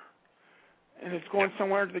somewhere. And it's going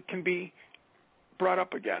somewhere that can be brought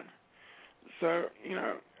up again. So, you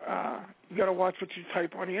got to watch what you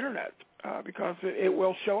type on the internet because it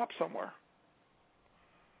will show up somewhere.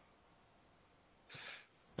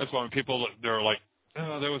 That's why when people, they're like,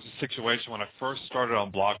 oh, there was a situation when I first started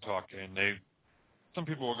on Blog Talk, and some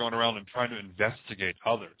people were going around and trying to investigate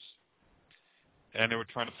others. And they were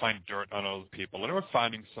trying to find dirt on other people. And they were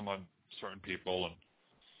finding some on certain people.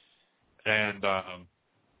 And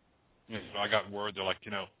I got word, they're like,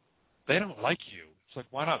 they don't like you. It's like,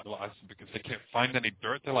 why not? I said, because they can't find any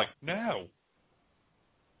dirt. They're like, no.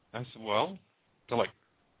 I said, well, they're like,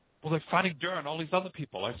 well, they're finding dirt on all these other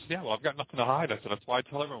people. I said, yeah, well, I've got nothing to hide. I said, that's why I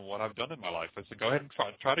tell everyone what I've done in my life. I said, go ahead and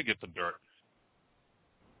try to get the dirt.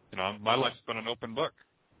 My life's been an open book.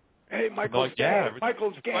 Hey, Michael's like, gay. yeah,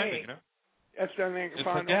 Michael's gay. Finding, That's the only thing I can it's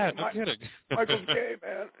find. Like, yeah, no kidding. Michael's gay,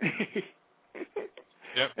 man.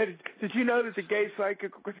 Yep. Hey, did you know that the gay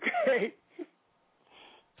psychic was gay?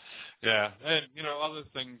 Yeah, and, other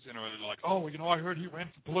things, they're like, oh, I heard he ran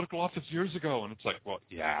for political office years ago. And it's like, well,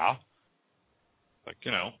 yeah. Like,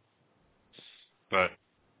 but,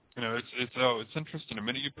 it's interesting. The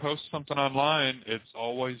minute you post something online, it's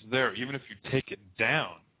always there. Even if you take it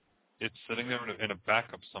down, it's sitting there in a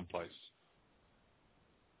backup someplace.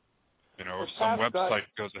 Or some website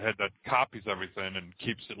goes ahead that copies everything and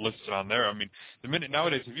keeps it listed on there. I mean, the minute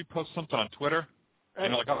nowadays, if you post something on Twitter, and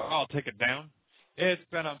you're like, oh, I'll take it down, it's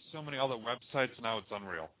been on so many other websites, now it's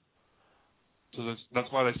unreal. So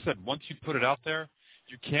that's why they said, once you put it out there,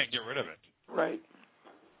 you can't get rid of it. Right.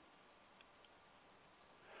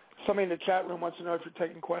 Somebody in the chat room wants to know if you're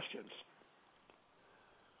taking questions.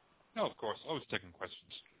 No, of course. Always taking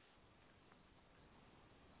questions.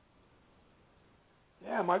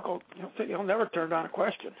 Yeah, Michael, he'll never turn down a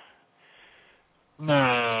question. No,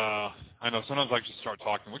 I know. Sometimes I just start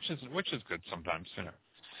talking, which is good sometimes,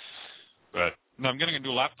 But no, I'm getting a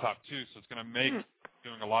new laptop too, so it's going to make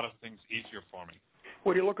doing a lot of things easier for me.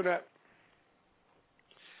 What are you looking at?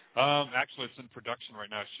 Actually, it's in production right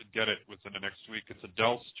now. I should get it within the next week. It's a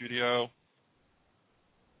Dell Studio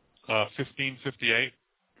 1558.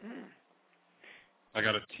 I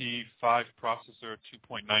got a T5 processor,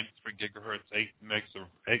 2.93 gigahertz,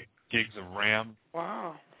 8 gigs of RAM.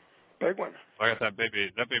 Wow, big one. I got that baby.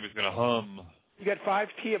 That baby's gonna hum. You got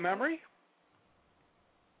 5T of memory?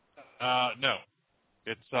 No,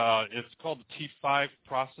 it's called the T5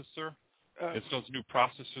 processor. It's those new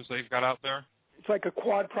processors they've got out there. It's like a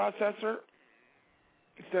quad processor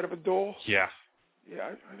instead of a dual. Yeah.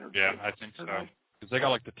 Yeah, I think so. Because they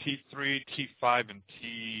got like the T3, T5, and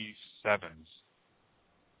T7s.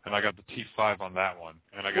 And I got the T5 on that one.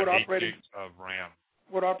 And I got 8 gigs of RAM.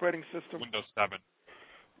 What operating system? Windows 7.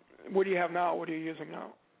 What do you have now? What are you using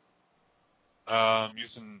now? I'm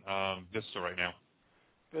using Vista right now.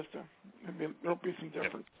 Vista. There'll be some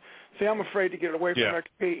difference. See, I'm afraid to get away from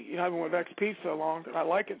XP. I've been with XP so long that I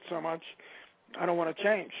like it so much, I don't want to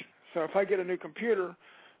change. So if I get a new computer,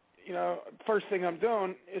 first thing I'm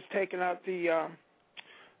doing is taking out the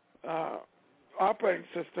operating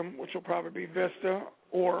system, which will probably be Vista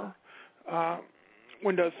or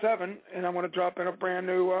Windows 7, and I want to drop in a brand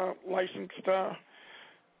new licensed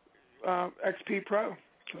XP Pro.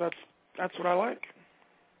 So that's what I like.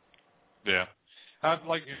 Yeah. I've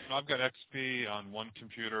got XP on one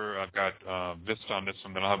computer. I've got Vista on this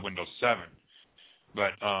one. Then I'll have Windows 7.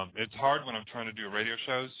 But it's hard when I'm trying to do radio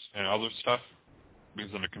shows and other stuff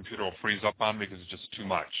because then the computer will freeze up on me because it's just too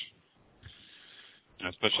much. And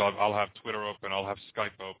especially I'll have Twitter open, I'll have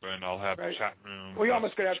Skype open, I'll have chat room. Well, you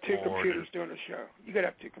almost got to have 2 computers doing the show. You got to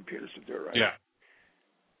have 2 computers to do it right. Yeah.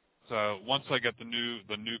 So once I get the new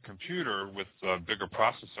computer with a bigger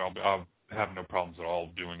processor, I'll have no problems at all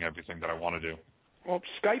doing everything that I want to do. Well,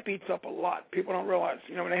 Skype eats up a lot. People don't realize,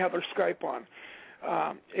 when they have their Skype on,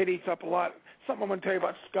 it eats up a lot. Something I'm going to tell you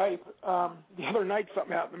about Skype. The other night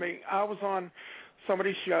something happened to me. I was on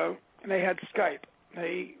somebody's show, and they had Skype.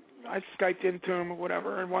 I Skyped into them or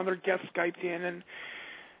whatever, and one of their guests Skyped in, and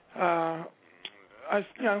I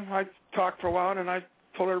talked for a while, and I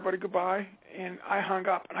told everybody goodbye, and I hung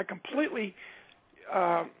up, and I completely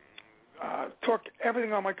took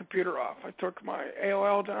everything on my computer off. I took my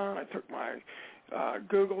AOL down. I took my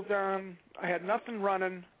Google down. I had nothing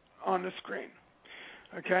running on the screen.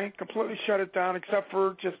 Okay, completely shut it down except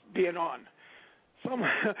for just being on. So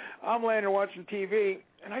I'm laying there watching TV,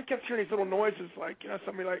 and I kept hearing these little noises like,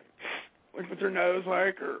 somebody like with their nose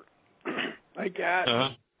like or like that,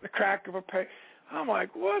 the crack of a page. I'm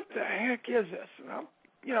like, what the heck is this? And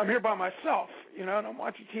I'm here by myself, and I'm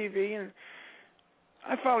watching TV, and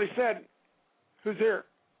I finally said, who's here?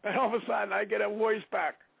 And all of a sudden I get a voice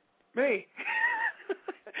back, me.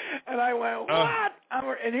 And I went, what?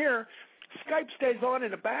 And here, Skype stays on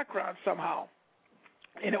in the background somehow,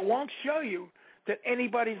 and it won't show you that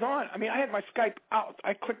anybody's on. I mean, I had my Skype out.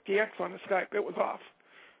 I clicked the X on the Skype. It was off.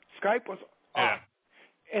 Skype was off.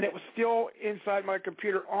 And it was still inside my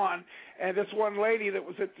computer on. And this one lady that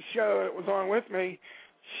was at the show that was on with me,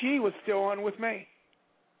 she was still on with me.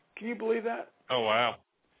 Can you believe that? Oh, wow.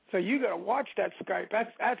 So you got to watch that Skype.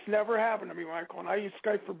 That's never happened to me, Michael. And I use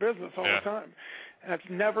Skype for business all the time. And that's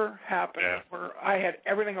never happened where I had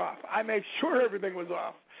everything off. I made sure everything was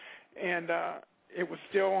off. And it was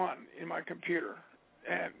still on in my computer.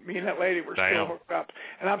 And me and that lady were still hooked up.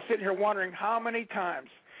 And I'm sitting here wondering how many times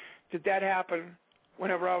did that happen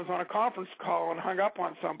whenever I was on a conference call and hung up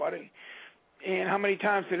on somebody, and how many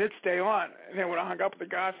times did it stay on? And then when I hung up with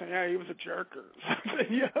the guy saying, yeah, he was a jerk or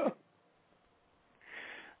something, you know.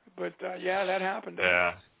 But, yeah, that happened.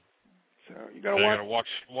 Yeah. So you got to watch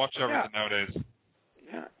everything nowadays.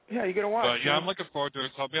 Yeah, you got to watch. But, yeah, I'm looking forward to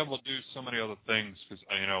it. So I'll be able to do so many other things because,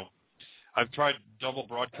 you know, I've tried double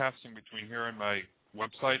broadcasting between here and my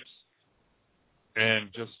websites. And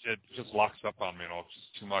it just locks up on me, you know, it's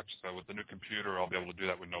just too much. So with the new computer, I'll be able to do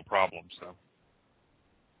that with no problem. So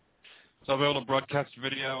I'll be able to broadcast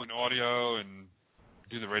video and audio and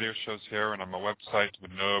do the radio shows here and on my website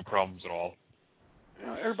with no problems at all. You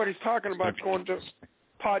know, everybody's talking about going to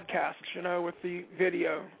podcasts, you know, with the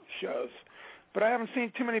video shows. But I haven't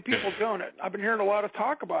seen too many people doing it. I've been hearing a lot of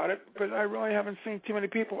talk about it, but I really haven't seen too many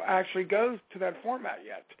people actually go to that format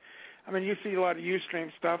yet. I mean, you see a lot of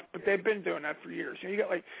Ustream stuff, but they've been doing that for years. You know, you got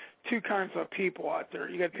like two kinds of people out there.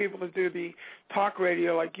 You got people that do the talk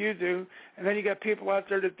radio like you do, and then you got people out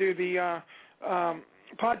there that do the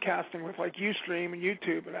podcasting with like Ustream and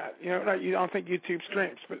YouTube and that. You know, I don't think YouTube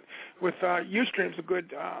streams, but with Ustream's a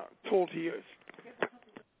good tool to use.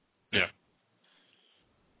 Yeah.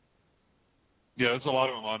 Yeah, there's a lot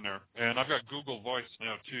of them on there. And I've got Google Voice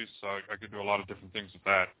now, too, so I could do a lot of different things with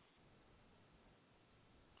that.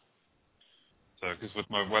 Because with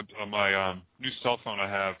my new cell phone I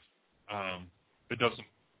have, it doesn't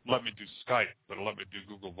let me do Skype, but it'll let me do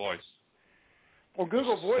Google Voice. Well,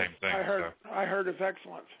 Google Voice, same thing, I heard is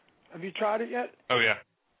excellent. Have you tried it yet? Oh yeah,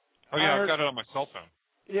 I've got it on my cell phone.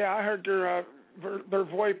 Yeah, I heard their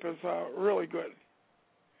VoIP is really good.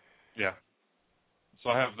 Yeah. So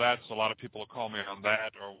I have that. So a lot of people will call me on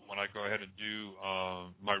that, or when I go ahead and do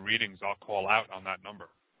my readings, I'll call out on that number.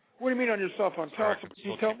 What do you mean on your cell phone? Why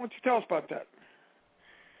don't you tell us about that?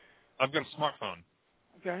 I've got a smartphone.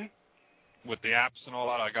 Okay. With the apps and all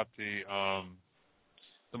that, I got the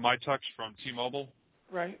MyTouch from T-Mobile.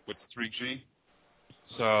 Right. With 3G.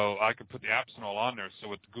 So I can put the apps and all on there. So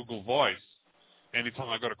with the Google Voice, anytime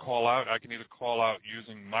I go to call out, I can either call out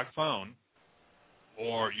using my phone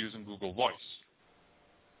or using Google Voice.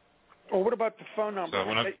 Well, what about the phone number?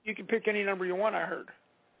 So you can pick any number you want, I heard.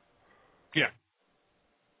 Yeah.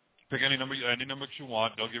 Pick any number you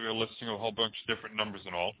want. They'll give you a listing of a whole bunch of different numbers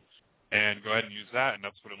and all. And go ahead and use that, and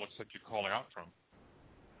that's what it looks like you're calling out from.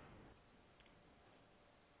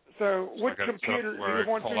 So what computer you're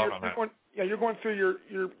going through? You're going through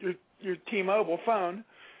your T-Mobile phone,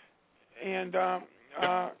 and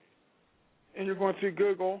you're going through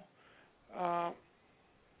Google. Okay,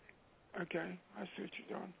 I see what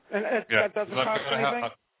you're doing. And that doesn't cost anything?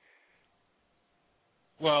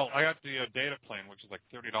 Well, I got the data plan, which is like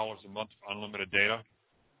 $30 a month for unlimited data.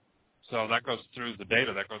 So that goes through the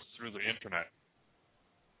data. That goes through the internet.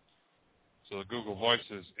 So the Google Voice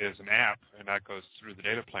is an app, and that goes through the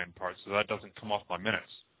data plan part, so that doesn't come off my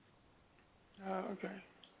minutes. Okay.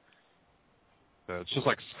 So it's just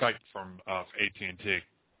like Skype from AT&T.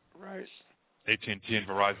 Right. AT&T and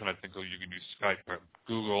Verizon, I think you can use Skype, but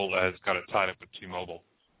Google has got it tied up with T-Mobile,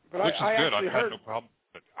 which is good. I've had no problem.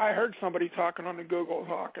 I heard somebody talking on the Google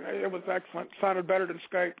Talk, and it was excellent. It sounded better than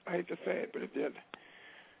Skype. I hate to say it, but it did.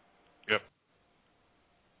 Yep.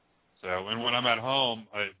 So, and when I'm at home,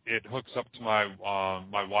 it hooks up to my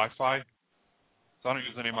my Wi-Fi. So I don't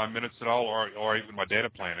use any of my minutes at all, or even my data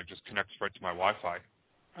plan. It just connects right to my Wi-Fi.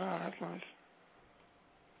 Oh, that's nice.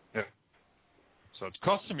 Yeah. So it's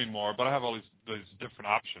costing me more, but I have all these different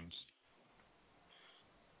options.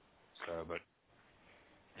 So, but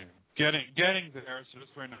you know, getting there, so this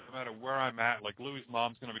way, no matter where I'm at, like Louie's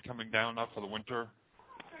mom's going to be coming down now for the winter.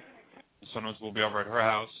 Sometimes we'll be over at her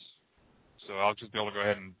house, so I'll just be able to go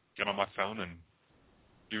ahead and get on my phone and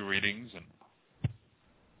do readings and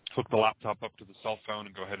hook the laptop up to the cell phone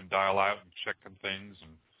and go ahead and dial out and check on things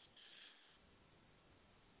and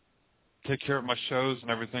take care of my shows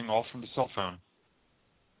and everything all from the cell phone.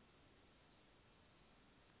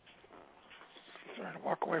 Sorry to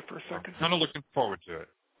walk away for a second. I'm kind of looking forward to it.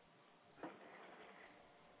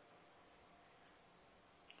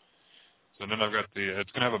 So then I've got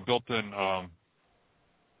it's going to have a built-in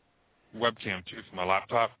webcam too for my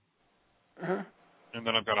laptop. Uh-huh. And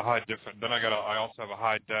then I've got I also have a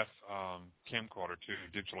high def camcorder too,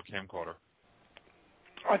 digital camcorder.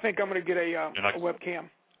 I think I'm going to get a webcam,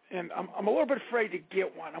 and I'm a little bit afraid to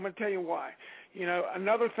get one. I'm going to tell you why. You know,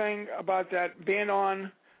 another thing about that being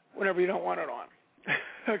on whenever you don't want it on.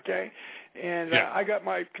 Okay, and I got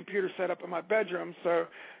my computer set up in my bedroom, so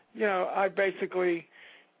you know I basically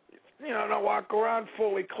don't walk around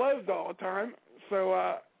fully clothed all the time.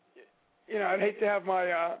 So you know I'd hate to have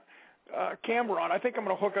my camera on. I think I'm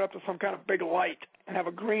going to hook it up to some kind of big light and have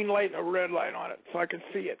a green light and a red light on it so I can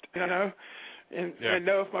see it, you know, and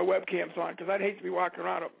know if my webcam's on, because I'd hate to be walking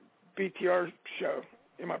around a BTR show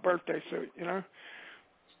in my birthday suit, you know.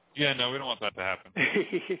 Yeah, no, we don't want that to happen.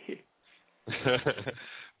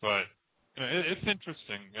 But you know, it's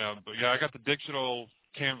interesting. But yeah, I got the digital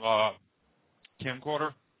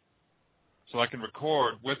camcorder, so I can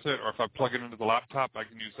record with it, or if I plug it into the laptop, I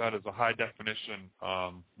can use that as a high-definition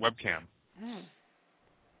webcam. Mm.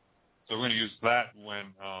 So we're going to use that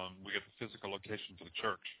when we get the physical location for the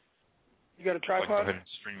church. You got a tripod? So I can go ahead and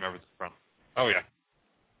stream everything from. Oh, yeah.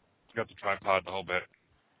 Got the tripod, the whole bit.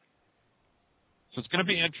 So it's going to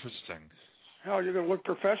be interesting. Hell, you're going to look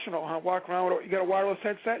professional, huh? Walk around with you got a wireless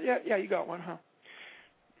headset yet? Yeah, you got one, huh?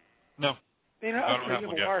 No. You know, I don't have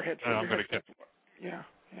one yet. Wire headset. I'm going to get. Yeah.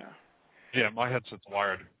 Yeah, my headset's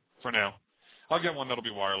wired for now. I'll get one that'll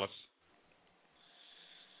be wireless.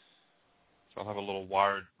 So I'll have a little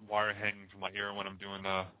wire hanging from my ear when I'm doing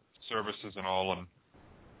services and all. And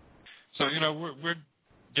so, you know, we're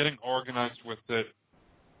getting organized with it,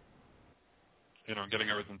 you know, getting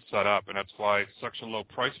everything set up, and that's why it's such a low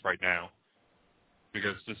price right now,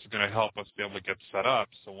 because this is going to help us be able to get set up.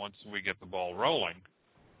 So once we get the ball rolling,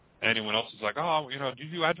 anyone else is like, oh, you know, do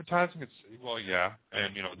you do advertising? Well, yeah,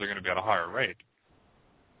 and you know they're going to be at a higher rate.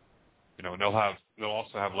 You know, and they'll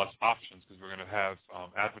also have less options because we're going to have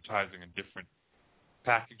advertising and different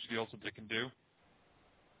package deals that they can do.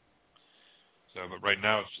 So, but right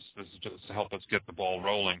now this is just to help us get the ball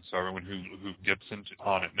rolling. So everyone who gets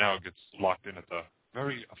on it now gets locked in at the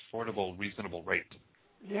very affordable, reasonable rate.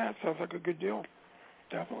 Yeah, it sounds like a good deal.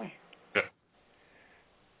 Definitely. Yeah.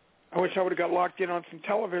 I wish I would have got locked in on some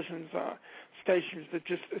television stations that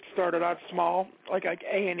it started out small, like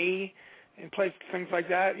A&E and places, things like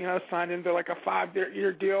that. You know, signed into like a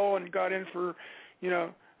 5-year deal and got in for, you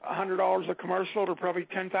know, $100 a commercial to probably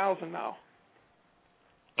 $10,000 now.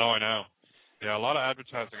 Oh, I know. Yeah, a lot of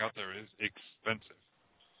advertising out there is expensive.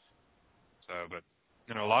 So, but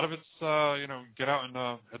you know, a lot of it's you know, get out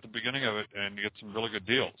at the beginning of it and you get some really good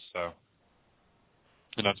deals. So.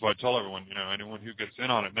 And that's why I tell everyone, you know, anyone who gets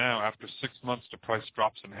in on it now, after 6 months, the price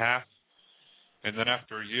drops in half. And then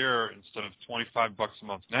after a year, instead of $25 a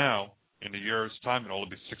month now, in a year's time, it'll only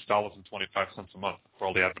be $6.25 a month for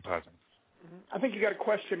all the advertising. I think you got a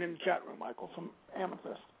question in the chat room, Michael, from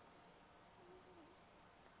Amethyst.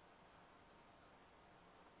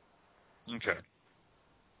 Okay.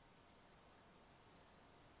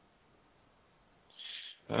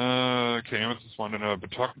 Okay, Amethyst wanted to know, I've been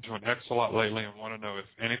talking to an ex a lot lately and want to know if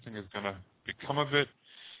anything is going to become of it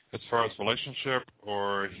as far as relationship,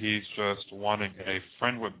 or he's just wanting a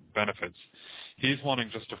friend with benefits. He's wanting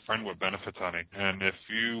just a friend with benefits, honey. And if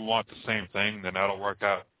you want the same thing, then that'll work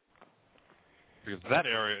out. Because that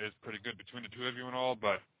area is pretty good between the two of you and all,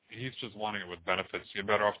 but he's just wanting it with benefits. You're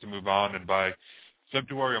better off to move on, and by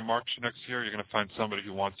February or March next year, you're going to find somebody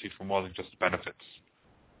who wants you for more than just benefits.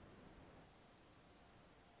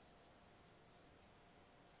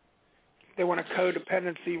 They want a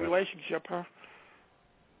codependency relationship, huh?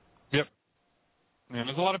 Yep. And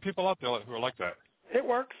there's a lot of people out there who are like that. It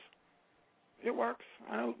works.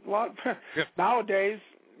 I know a lot. Yep. Nowadays,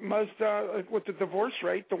 most with the divorce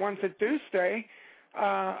rate, the ones that do stay,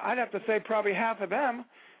 I'd have to say probably half of them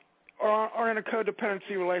are in a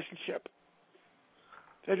codependency relationship.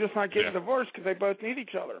 They're just not getting divorced because they both need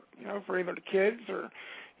each other, you know, for either the kids or,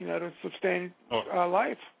 you know, to sustain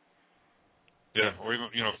life. Yeah, or even,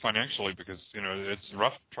 you know, financially, because, you know, it's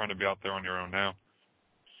rough trying to be out there on your own now.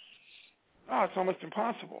 Oh, it's almost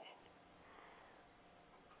impossible.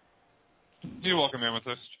 You're welcome,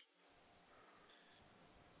 Amethyst.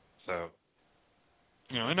 So,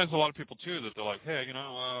 you know, and there's a lot of people, too, that they're like, hey, you know,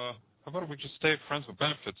 how about if we just stay friends with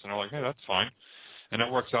benefits? And they're like, hey, that's fine. And that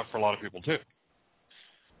works out for a lot of people, too.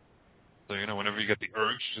 So, you know, whenever you get the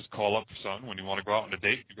urge, just call up someone. When you want to go out on a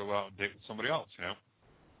date, you go out and date with somebody else, you know.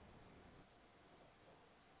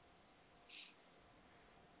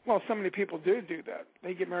 Well, so many people do that.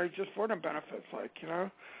 They get married just for them benefits. Like, you know,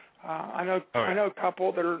 I know a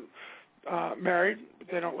couple that are married, but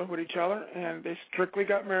they don't live with each other, and they strictly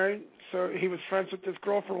got married. So he was friends with this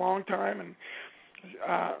girl for a long time, and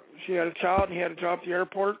she had a child, and he had a job at the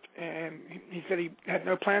airport, and he said he had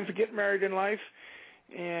no plans of getting married in life,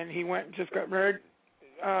 and he went and just got married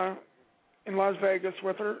in Las Vegas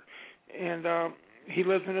with her, and he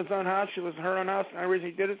lives in his own house, she lives in her own house, and the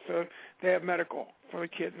reason he did it, so they have medical for the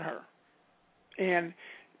kid and her. And,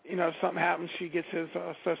 you know, if something happens, she gets his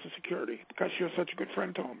Social Security because she was such a good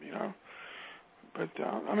friend to him, you know. But,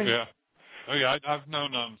 I mean... Yeah. Oh, yeah, I've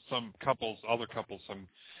known some couples, other couples,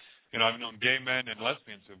 I've known gay men and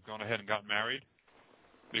lesbians who have gone ahead and got married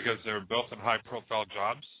because they were both in high-profile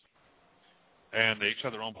jobs, and they each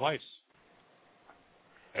had their own place.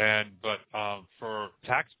 But for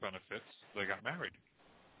tax benefits, they got married.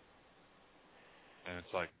 And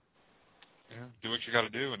it's like, yeah, do what you got to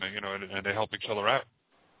do, and and they help each other out.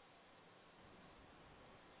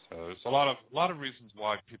 So there's a lot of reasons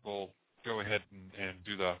why people go ahead and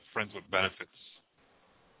do the friends with benefits.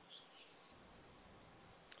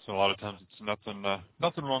 So a lot of times it's nothing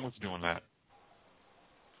wrong with doing that.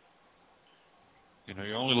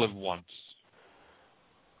 You only live once.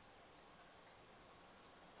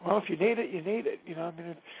 Well, if you need it, you need it.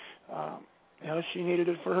 She needed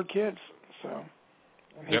it for her kids, so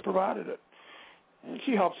and he provided it. And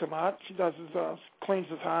she helps him out. She does cleans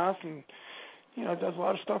his house, and does a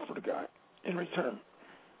lot of stuff for the guy in return.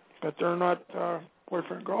 But they're not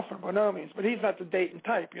boyfriend and girlfriend by no means. But he's not the dating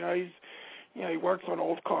type. He works on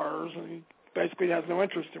old cars, and he basically has no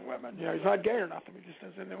interest in women. He's not gay or nothing. He just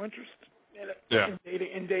has no interest in it,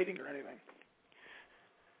 in dating or anything.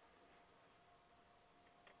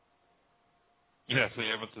 Yeah,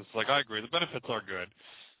 but it's like, I agree. The benefits are good.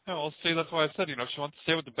 Well, see, that's why I said, if she wants to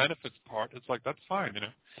stay with the benefits part, it's like, that's fine,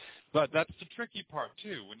 But that's the tricky part,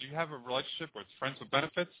 too. When you have a relationship where it's friends with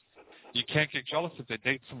benefits, you can't get jealous if they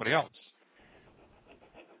date somebody else.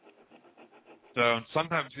 So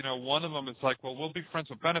sometimes, one of them is like, well, we'll be friends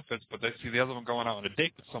with benefits, but they see the other one going out on a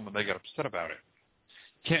date with someone, they get upset about it.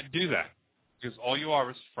 Can't do that, because all you are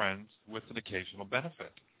is friends with an occasional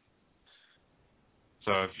benefit.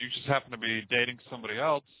 So if you just happen to be dating somebody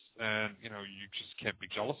else, and you just can't be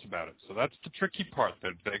jealous about it. So that's the tricky part.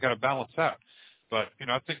 They got to balance out. But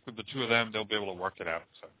I think with the two of them, they'll be able to work it out.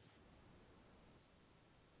 So.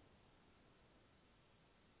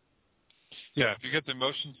 Yeah, if you get the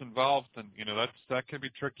emotions involved, then that can be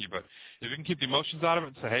tricky. But if you can keep the emotions out of it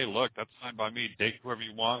and say, hey, look, that's fine by me. Date whoever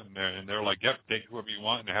you want, and they're like, yep, date whoever you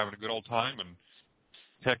want, and they're having a good old time. And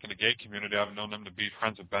heck, in the gay community, I've known them to be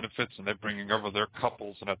friends with benefits, and they're bringing over their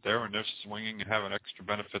couples and up there, and they're swinging and having extra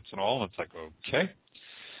benefits and all. And it's like, okay,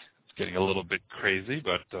 it's getting a little bit crazy,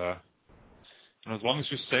 but as long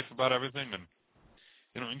as you're safe about everything and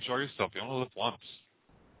enjoy yourself, you only live once.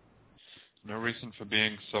 No reason for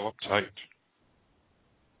being so uptight.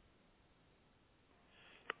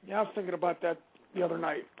 Yeah, I was thinking about that the other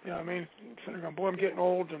night. I'm sitting going, boy, I'm getting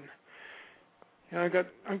old, and I got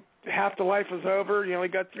half the life is over. You only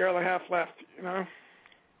got the other half left. And I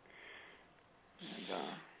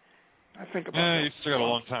think about that. Yeah, you've still got a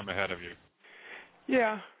long time ahead of you.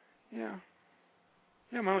 Yeah.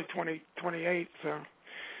 I'm only 28, so.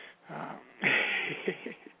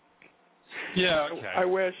 Yeah, okay. I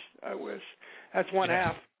wish. That's one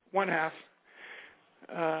half.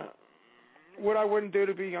 What I wouldn't do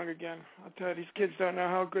to be young again. I'll tell you, these kids don't know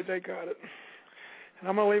how good they got it. And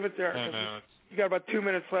I'm going to leave it there. You got about 2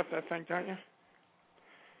 minutes left, I think, don't you?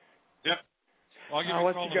 Yep. Well, I'll give you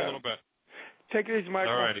a call in a little bit. Take it easy,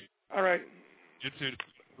 Michael. All righty. All right. You too.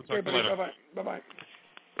 We'll talk to you later. Bye-bye.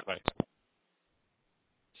 Bye.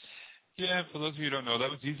 Yeah, for those of you who don't know, that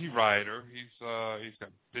was Easy Rider. He's got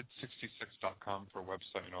bid66.com for a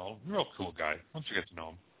website and all. Real cool guy once you get to know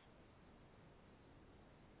him.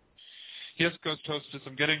 Yes, Ghost Hostess,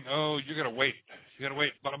 I'm getting, you got to wait. You got to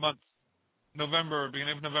wait about a month.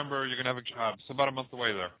 Beginning of November, you're going to have a job. So about a month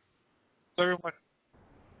away there. So everyone,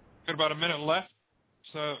 got about a minute left.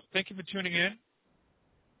 So thank you for tuning in.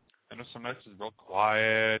 I know some nights is real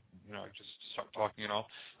quiet. I just start talking and all.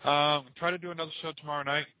 Try to do another show tomorrow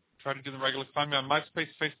night. Try to do the regular. Find me on MySpace,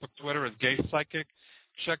 Facebook, Twitter as Gay Psychic.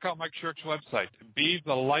 Check out my church website,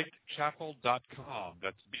 BeTheLightChapel.com.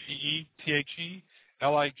 That's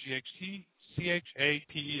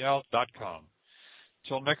BeTheLightChapel.com.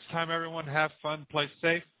 Till next time, everyone, have fun, play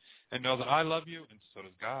safe, and know that I love you, and so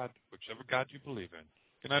does God, whichever God you believe in.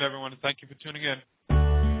 Good night, everyone, and thank you for tuning in.